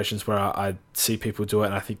are situations where I see people do it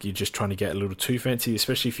and I think you're just trying to get a little too fancy,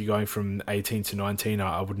 especially if you're going from 18 to 19.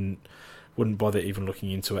 I wouldn't wouldn't bother even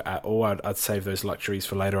looking into it at all. I'd save those luxuries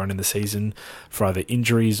for later on in the season for either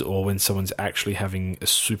injuries or when someone's actually having a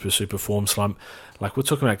super form slump. Like, we're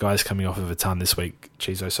talking about guys coming off of a ton this week,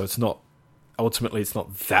 Chizo, so it's not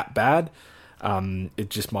that bad. It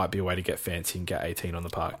just might be a way to get fancy and get 18 on the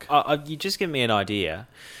park. You just give me an idea.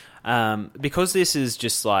 Because this is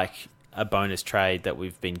just like a bonus trade that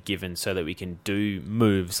we've been given so that we can do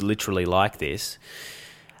moves literally like this.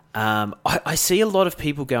 I see a lot of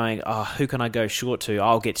people going, who can I go short to?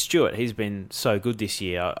 I'll get Stewart. He's been so good this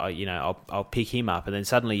year. I'll pick him up. And then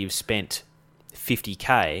suddenly you've spent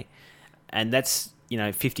 50k, and that's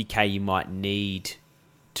 50k you might need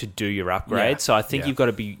to do your upgrade. So I think you've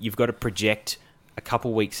got to project a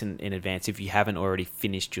couple weeks in advance if you haven't already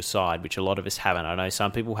finished your side, which a lot of us haven't. I know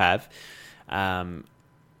some people have.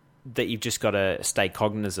 That you've just got to stay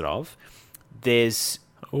cognizant of. There's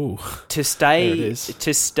to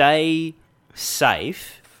stay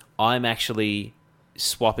safe. I'm actually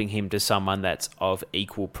swapping him to someone that's of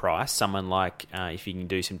equal price. Someone like if you can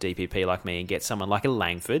do some DPP like me and get someone like a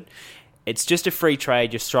Langford. It's just a free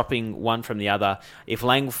trade. You're swapping one from the other. If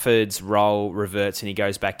Langford's role reverts and he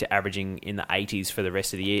goes back to averaging in the 80s for the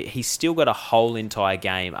rest of the year, he's still got a whole entire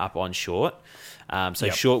game up on Short.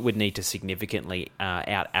 Short would need to significantly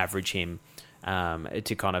out-average him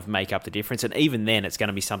to kind of make up the difference. And even then, it's going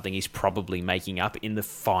to be something he's probably making up in the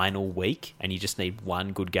final week, and you just need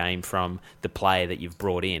one good game from the player that you've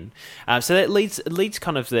brought in. So that leads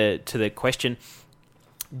kind of to the question,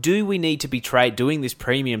 do we need to be doing this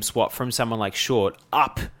premium swap from someone like Short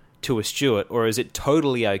up to a Stewart, or is it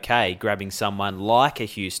totally okay grabbing someone like a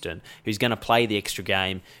Houston who's going to play the extra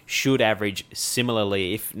game, should average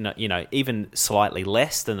similarly, if not, even slightly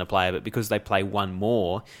less than the player, but because they play one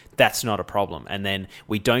more, that's not a problem. And then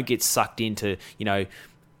we don't get sucked into,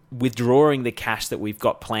 withdrawing the cash that we've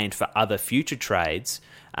got planned for other future trades.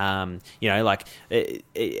 Instead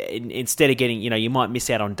of getting, you might miss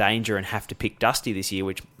out on Danger and have to pick Dusty this year,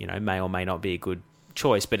 which, may or may not be a good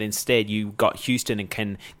choice, but instead you got Houston and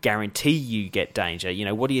can guarantee you get Danger.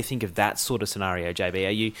 What do you think of that sort of scenario,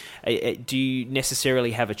 JB? Do you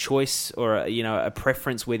necessarily have a choice or a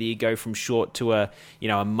preference whether you go from Short to a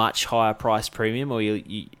much higher price premium, or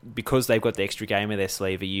you because they've got the extra game in their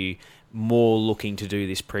sleeve, are you more looking to do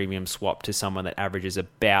this premium swap to someone that averages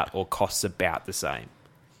about or costs about the same?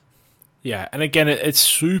 Yeah, and again, it's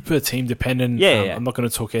super team dependent. I'm not going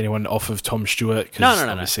to talk anyone off of Tom Stewart because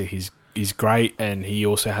obviously he's great and he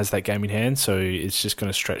also has that game in hand, so it's just going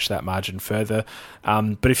to stretch that margin further.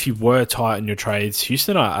 But if you were tight in your trades,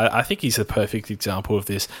 Houston, I think he's the perfect example of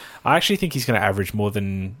this. I actually think he's going to average more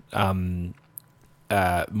than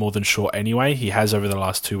Short anyway. He has over the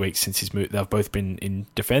last 2 weeks since he's moved. They've both been in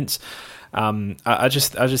defence. I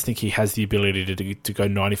just think he has the ability to go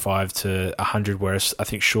 95 to 100, whereas I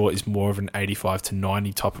think Short is more of an 85 to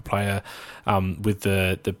 90 type of player with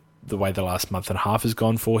the way the last month and a half has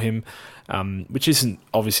gone for him, which isn't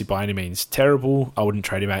obviously by any means terrible. I wouldn't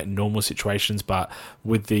trade him out in normal situations, but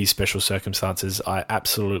with these special circumstances, I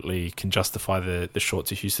absolutely can justify the Short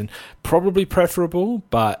to Houston. Probably preferable,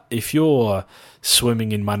 but if you're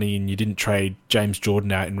swimming in money and you didn't trade James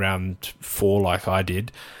Jordan out in round 4 like I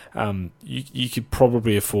did, you could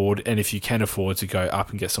probably afford, and if you can afford to go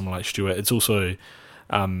up and get someone like Stewart, it's also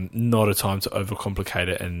not a time to overcomplicate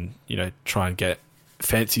it and try and get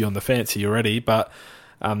fancy on the fancy already, but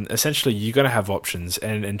essentially you're going to have options,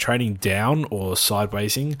 and trading down or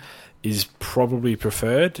sidewaysing is probably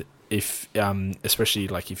preferred if especially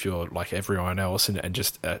like if you're like everyone else and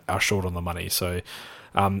just are short on the money. So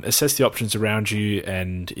assess the options around you,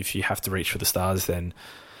 and if you have to reach for the stars, then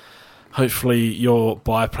hopefully your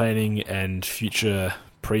buy planning and future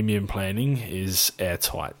premium planning is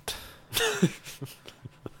airtight.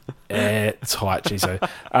 Airtight, Gizo.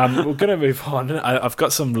 We're going to move on. I've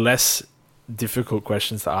got some less difficult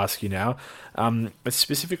questions to ask you now.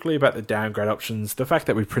 Specifically about the downgrade options, the fact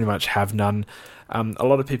that we pretty much have none. A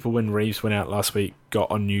lot of people, when Reeves went out last week,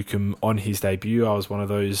 got on Newcomb on his debut. I was one of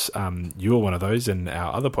those. You were one of those, and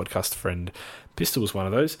our other podcast friend Pistol was one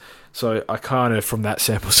of those. So I kind of, from that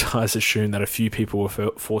sample size, assumed that a few people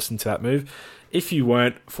were forced into that move. If you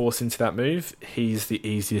weren't forced into that move, he's the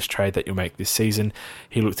easiest trade that you'll make this season.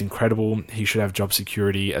 He looked incredible. He should have job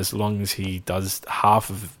security as long as he does half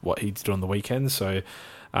of what he did on the weekend. So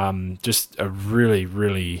just a really,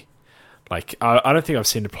 really, I don't think I've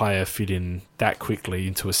seen a player fit in that quickly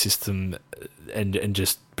into a system and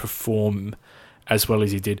just perform as well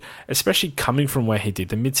as he did, especially coming from where he did.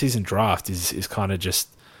 The mid-season draft is kind of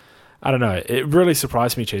just, I don't know. It really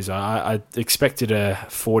surprised me, Cheese. I expected a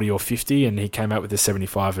 40 or 50, and he came out with a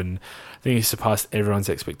 75, and I think he surpassed everyone's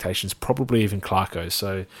expectations, probably even Clarko.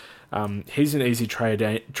 So He's an easy trade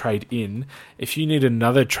in. If you need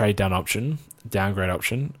another trade downgrade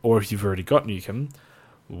option, or if you've already got Newcomb,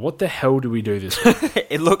 what the hell do we do this week?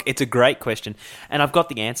 Look, it's a great question, and I've got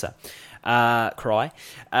the answer.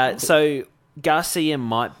 So Garcia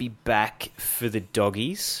might be back for the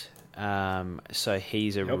Doggies. So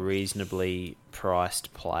he's a reasonably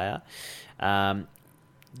priced player.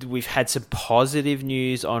 We've had some positive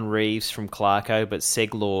news on Reeves from Clarko, but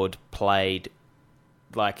Seglord played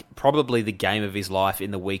probably the game of his life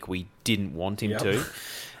in the week we didn't want him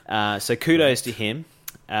to. So kudos to him.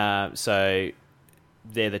 So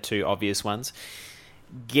they're the two obvious ones.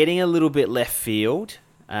 Getting a little bit left field,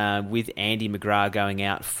 with Andy McGrath going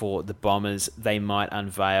out for the Bombers, they might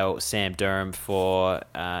unveil Sam Durham for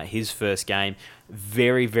his first game.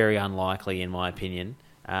 Very, very unlikely in my opinion.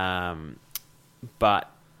 But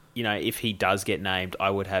if he does get named, I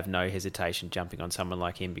would have no hesitation jumping on someone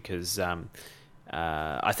like him because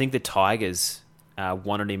I think the Tigers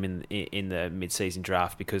wanted him in the mid-season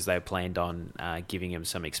draft because they planned on giving him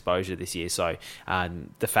some exposure this year. So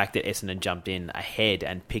the fact that Essendon jumped in ahead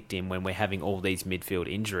and picked him when we're having all these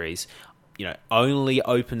midfield injuries, only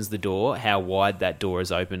opens the door. How wide that door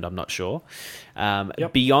is opened, I'm not sure.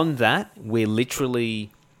 Beyond that, we're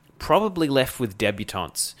literally probably left with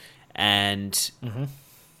debutants. And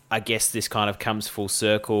I guess this kind of comes full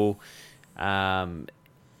circle.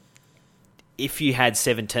 If you had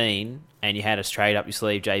 17 and you had a trade up your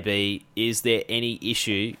sleeve, JB, is there any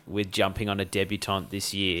issue with jumping on a debutant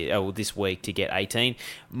this week to get 18?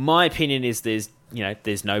 My opinion is there's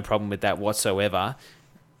no problem with that whatsoever.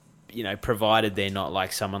 Provided they're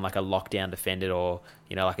not someone like a lockdown defender or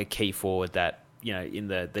like a key forward that in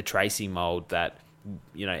the Tracy mold that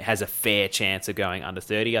has a fair chance of going under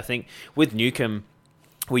 30. I think with Newcomb,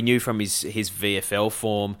 we knew from his VFL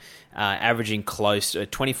form, averaging close to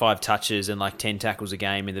 25 touches and 10 tackles a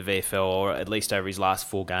game in the VFL, or at least over his last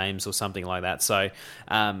 4 games or something like that. So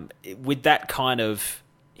with that kind of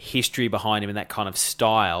history behind him and that kind of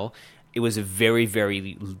style, it was a very,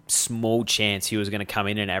 very small chance he was going to come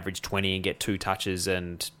in and average 20 and get 2 touches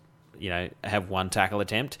and have 1 tackle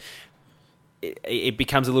attempt. It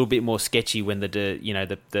becomes a little bit more sketchy when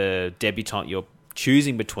the debutant you're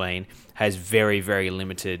choosing between has very, very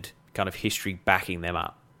limited kind of history backing them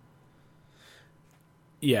up.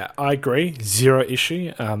 Yeah, I agree. Zero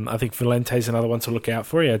issue. I think Valente's another one to look out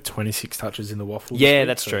for. He had 26 touches in the Waffle. Yeah,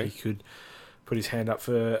 that's true. He could put his hand up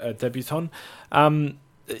for a debutant.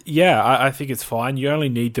 I think it's fine. You only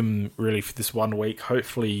need them really for this 1 week.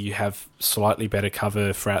 Hopefully you have slightly better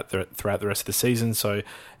cover throughout the rest of the season, so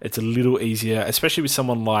it's a little easier, especially with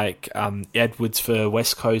someone like Edwards for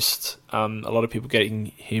West Coast. A lot of people getting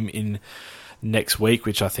him in next week,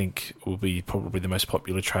 which I think will be probably the most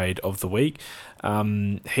popular trade of the week.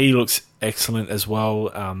 He looks excellent as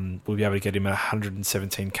well. We'll be able to get him at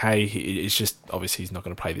 117k. It's just, obviously he's not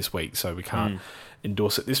going to play this week, so we can't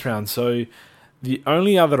endorse it this round. So the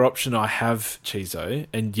only other option I have, Chizo,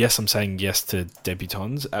 and yes, I'm saying yes to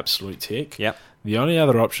debutants, absolute tick. Yep. The only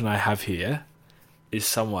other option I have here is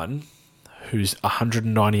someone who's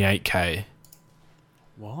 198k.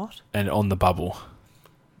 What? And on the bubble.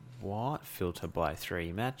 What? Filter by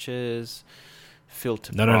 3 matches.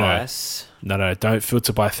 Filter No, price. No, don't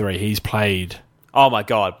filter by 3. He's played... Oh my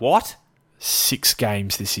God, what? 6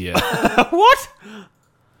 games this year. What?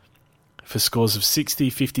 For scores of 60,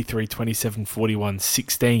 53, 27, 41,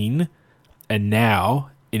 16, and now,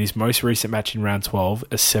 in his most recent match in round 12,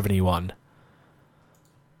 a 71.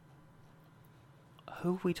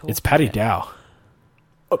 Who are we talking about? It's Paddy Dow.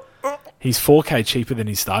 He's 4k cheaper than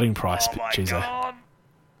his starting price, Chizo.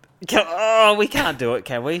 Oh, we can't do it,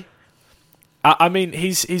 can we? I mean,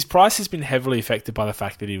 his price has been heavily affected by the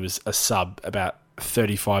fact that he was a sub about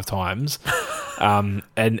 35 times,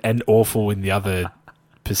 and awful in the other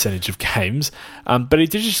percentage of games. But he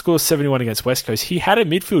did just score 71 against West Coast. He had a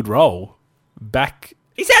midfield role back.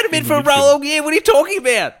 He's had a midfield role all year. What are you talking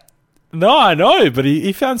about? No, I know, but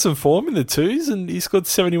he found some form in the twos, and he scored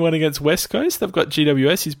 71 against West Coast. They've got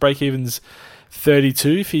GWS. His break-even's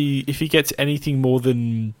 32. If he gets anything more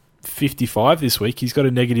than 55 this week, he's got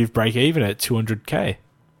a negative break-even at 200k.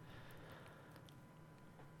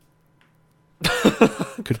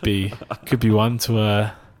 Could be one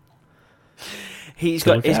to. He's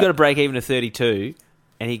got a break-even of 32,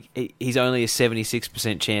 and he's only a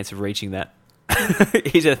 76% chance of reaching that.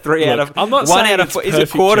 He's a 3 out of. I'm not 1 saying out of it's 4. He's a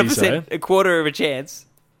perfect, a quarter of a chance.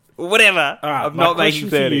 Whatever. Right, I'm not making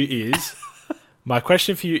 30. My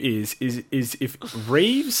question for you is if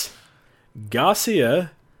Reeves,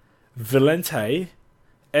 Garcia, Valente,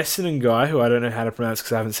 Essendon guy, who I don't know how to pronounce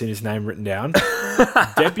because I haven't seen his name written down,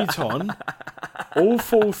 Debuton, all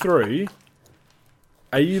fall through,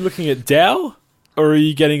 are you looking at Dow or are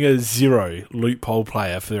you getting a 0 loophole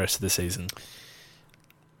player for the rest of the season?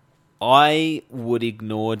 I would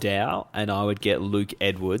ignore Dow and I would get Luke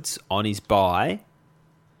Edwards on his bye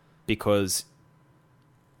because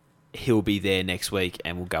he'll be there next week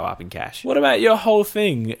and will go up in cash. What about your whole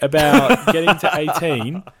thing about getting to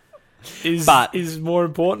 18 is more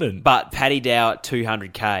important? But Paddy Dow at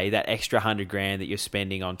 200k, that extra $100,000 that you're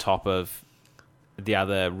spending on top of the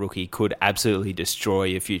other rookie could absolutely destroy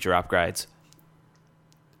your future upgrades.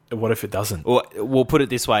 What if it doesn't? Or we'll put it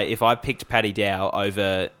this way: if I picked Paddy Dow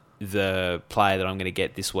over the player that I'm going to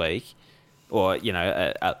get this week, or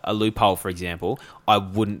a loophole, for example, I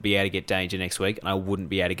wouldn't be able to get Danger next week, and I wouldn't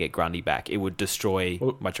be able to get Grundy back. It would destroy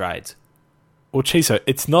my trades. Well, Chiso,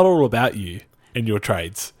 it's not all about you and your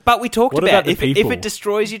trades. But we talked about if it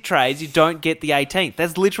destroys your trades, you don't get the 18th.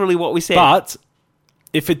 That's literally what we said. But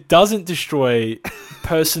if it doesn't destroy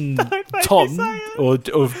person Tom or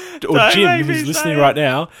Jim, who's listening right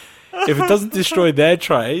now, if it doesn't destroy their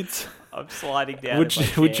trades, I'm sliding down.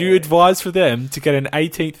 Would you advise for them to get an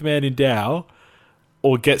 18th man in Dow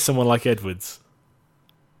or get someone like Edwards?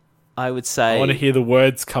 I would say... I want to hear the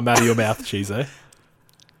words come out of your mouth, Chizo.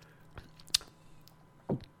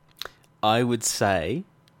 I would say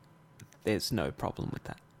there's no problem with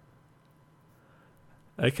that.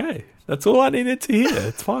 Okay. That's all I needed to hear.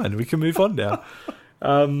 It's fine. We can move on now.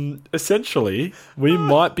 Essentially, we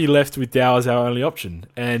might be left with Dow as our only option.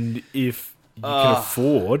 And if you can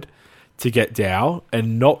afford to get Dow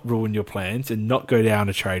and not ruin your plans and not go down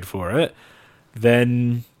a trade for it,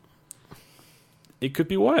 then it could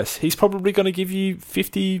be worse. He's probably going to give you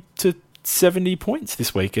 50 to 70 points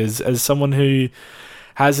this week as someone who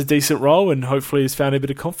has a decent role and hopefully has found a bit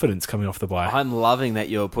of confidence coming off the bye. I'm loving that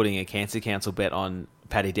you're putting a Cancer Council bet on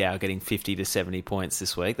Paddy Dow getting 50 to 70 points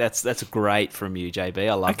this week. That's great from you, JB.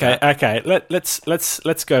 I love that. Okay.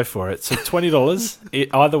 Let's go for it. So $20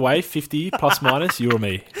 either way, 50 plus minus, you or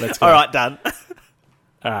me. Let's go. All right, done.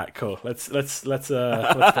 All right, cool. Let's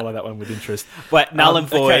follow that one with interest. Wait, null and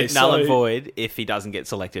void if he doesn't get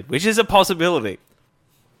selected, which is a possibility.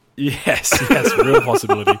 Yes, real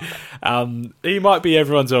possibility. He might be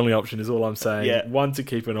everyone's only option, is all I'm saying. Yeah. One to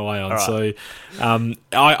keep an eye on. Right. So,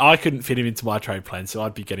 I couldn't fit him into my trade plan, so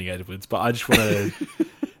I'd be getting Edwards. But I just want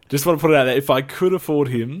to put it out there. If I could afford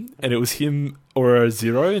him, and it was him or a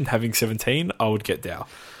 0 and having 17, I would get Dow.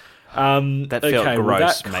 That felt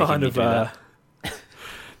gross. Well, that kind of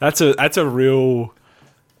that's a real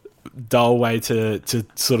dull way to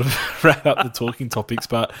sort of wrap up the talking topics,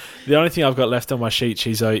 but the only thing I've got left on my sheet,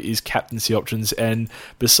 Chizo, is captaincy options. And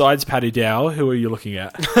besides Paddy Dow, who are you looking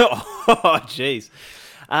at? Oh, jeez.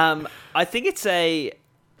 I think it's a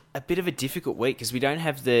bit of a difficult week because we don't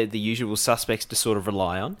have the usual suspects to sort of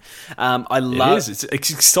rely on. It is. It's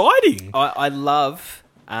exciting. I love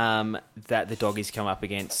that the doggies come up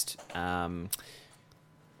against...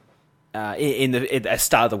 in the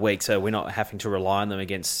start of the week, so we're not having to rely on them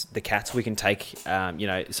against the Cats. We can take,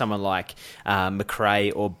 someone like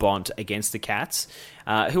McRae or Bont against the Cats,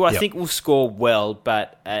 who I think will score well,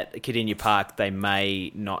 but at Kardinia Park they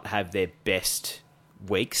may not have their best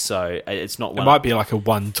week, so it's not. It might be like a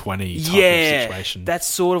 120 type of situation. That's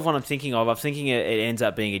sort of what I'm thinking of. I'm thinking it ends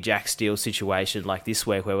up being a Jack Steele situation like this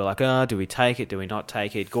week, where we're like, do we take it? Do we not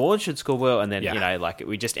take it? Gordon should score well, and then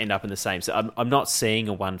we just end up in the same. So I'm not seeing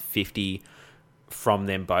a 150 from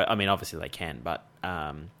them both. I mean, obviously they can, but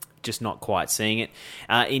just not quite seeing it.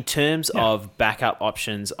 In terms of backup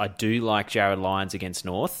options, I do like Jared Lyons against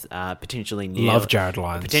North. Potentially Neil. Love Jared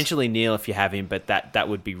Lyons. Potentially Neil if you have him, but that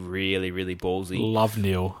would be really, really ballsy. Love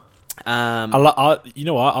Neil. You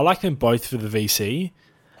know what? I like them both for the VC,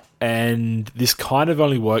 and this kind of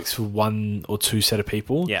only works for one or two set of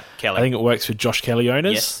people. Yeah, Kelly. I think it works for Josh Kelly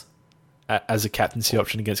owners. Yes. As a captaincy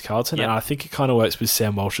option against Carlton, and I think it kind of works with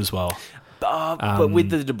Sam Walsh as well. But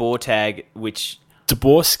with the De Boer tag, which... De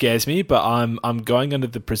Boer scares me, but I'm going under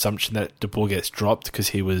the presumption that De Boer gets dropped because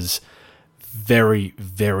he was very,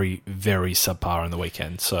 very, very subpar on the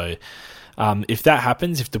weekend. So if that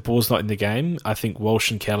happens, if De Boer's not in the game, I think Walsh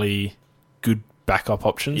and Kelly, good backup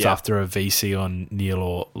options after a VC on Neil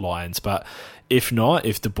or Lyons. But if not,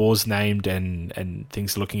 if De Boer's named and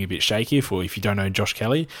things are looking a bit shaky, if you don't own Josh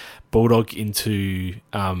Kelly, Bulldog into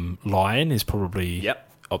Lyon is probably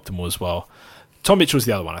optimal as well. Tom Mitchell's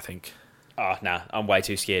the other one, I think. Oh, no, I'm way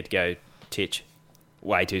too scared to go Titch.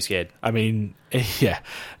 Way too scared. I mean, yeah,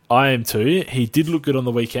 I am too. He did look good on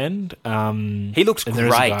the weekend. He looks great. There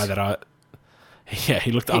is a guy that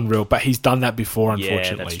he looked unreal, but he's done that before,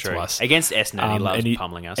 unfortunately, to us. Against Essendon, he loves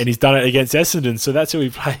pummeling us. And he's done it against Essendon, so that's who he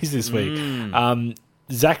plays this week.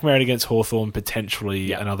 Zach Merritt against Hawthorn,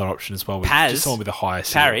 potentially another option as well. Paz, just someone with a high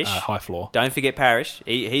floor. Don't forget Parrish.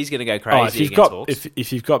 He's going to go crazy against Hawks.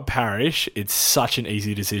 If you've got Parrish, it's such an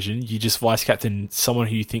easy decision. You just vice captain someone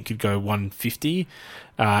who you think could go 150,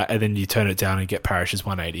 and then you turn it down and get Parrish as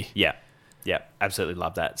 180. Yeah, absolutely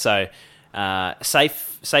love that. So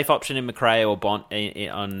safe option in McRae or Bont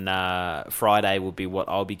on Friday will be what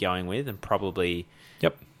I'll be going with, and probably.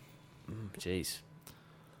 Yep. Jeez.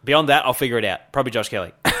 Beyond that, I'll figure it out. Probably Josh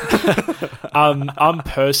Kelly. I'm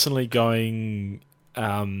personally going.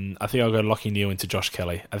 I think I'll go Lachie Neale into Josh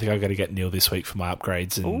Kelly. I think I've got to get Neale this week for my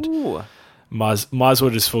upgrades, and might as well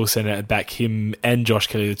just full send it and back him and Josh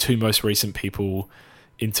Kelly, the two most recent people,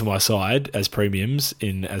 into my side as premiums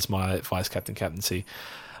as my vice captaincy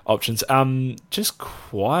options. Just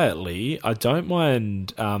quietly, I don't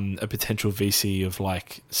mind a potential VC of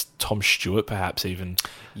like Tom Stewart, perhaps even,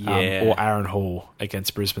 or Aaron Hall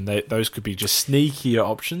against Brisbane. Those could be just sneakier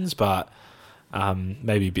options, but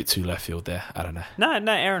maybe a bit too left field there. I don't know.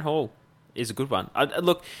 No, Aaron Hall is a good one.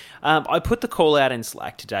 I put the call out in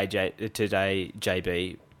Slack today,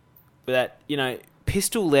 JB, that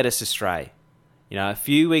Pistol led us astray. A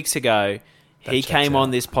few weeks ago, he came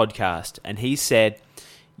on this podcast and he said,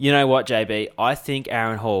 you know what, JB? I think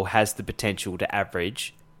Aaron Hall has the potential to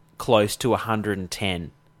average close to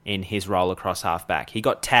 110 in his role across halfback. He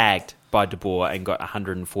got tagged by De Boer and got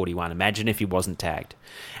 141. Imagine if he wasn't tagged.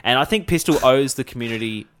 And I think Pistol owes the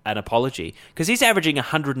community an apology because he's averaging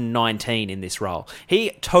 119 in this role. He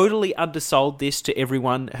totally undersold this to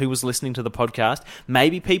everyone who was listening to the podcast.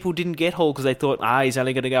 Maybe people didn't get Hall because they thought, he's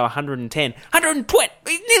only going to go 110. 120!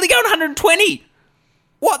 He's nearly going 120!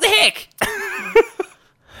 What the heck?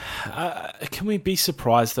 Can we be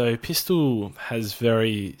surprised, though? Pistol has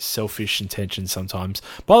very selfish intentions sometimes.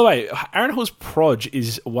 By the way, Aaron Hall's proj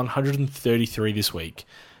is 133 this week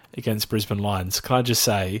against Brisbane Lions. Can I just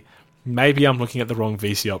say, maybe I'm looking at the wrong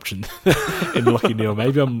VC option in Lachie Neale.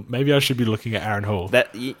 Maybe I should be looking at Aaron Hall.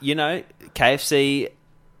 That KFC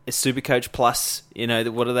Supercoach Plus.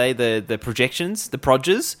 What are they? The projections, the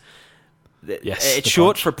proges. Yes, it's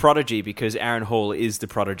short for prodigy because Aaron Hall is the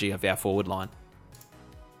prodigy of our forward line.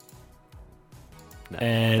 No,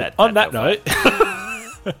 and on that note,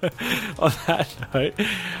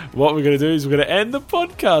 what we're going to do is we're going to end the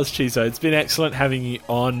podcast, Chizo. It's been excellent having you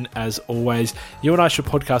on, as always. You and I should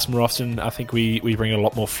podcast more often. I think we bring a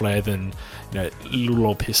lot more flair than little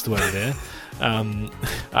old Pistol over there.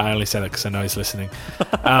 I only say that because I know he's listening.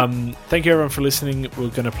 Thank you everyone for listening. We're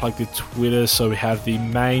going to plug the Twitter. So we have the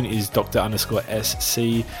main is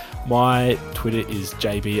Dr_SC. My Twitter is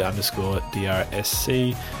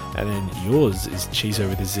JB_DRSC. And then yours is Chizo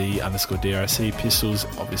with a Z _DRSC. Pistols,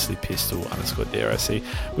 obviously Pistol_DRSC.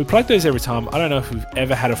 We plug those every time. I don't know if we've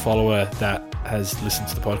ever had a follower that has listened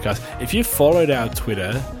to the podcast. If you've followed our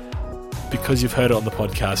Twitter because you've heard it on the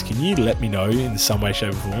podcast, can you let me know in some way,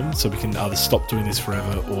 shape, or form so we can either stop doing this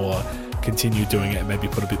forever or continue doing it and maybe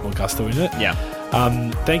put a bit more gusto in it? Yeah.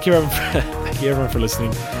 Thank you everyone for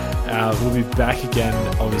listening. We'll be back again,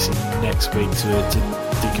 obviously, next week to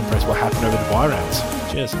decompress what happened over the bye rounds.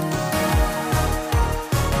 Cheers.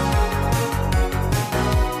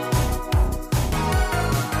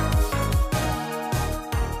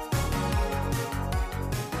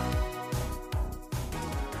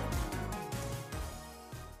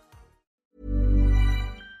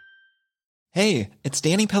 Hey, it's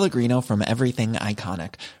Danny Pellegrino from Everything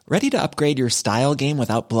Iconic. Ready to upgrade your style game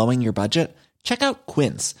without blowing your budget? Check out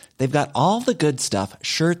Quince. They've got all the good stuff,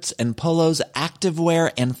 shirts and polos,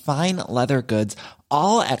 activewear, and fine leather goods,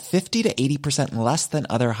 all at 50 to 80% less than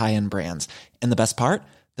other high-end brands. And the best part?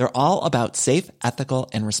 They're all about safe,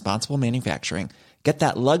 ethical, and responsible manufacturing. Get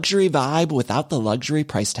that luxury vibe without the luxury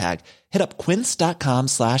price tag. Hit up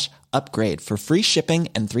quince.com/upgrade for free shipping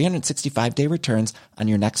and 365-day returns on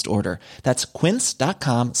your next order. That's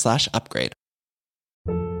quince.com/upgrade.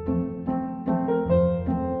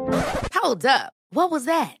 Hold up. What was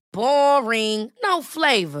that? Boring. No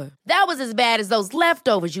flavor. That was as bad as those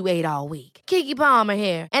leftovers you ate all week. Keke Palmer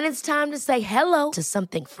here. And it's time to say hello to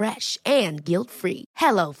something fresh and guilt-free.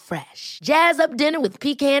 Hello Fresh. Jazz up dinner with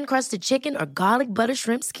pecan-crusted chicken or garlic butter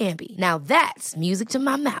shrimp scampi. Now that's music to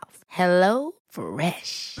my mouth. Hello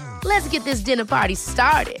Fresh. Let's get this dinner party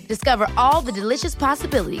started. Discover all the delicious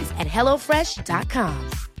possibilities at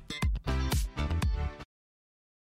HelloFresh.com.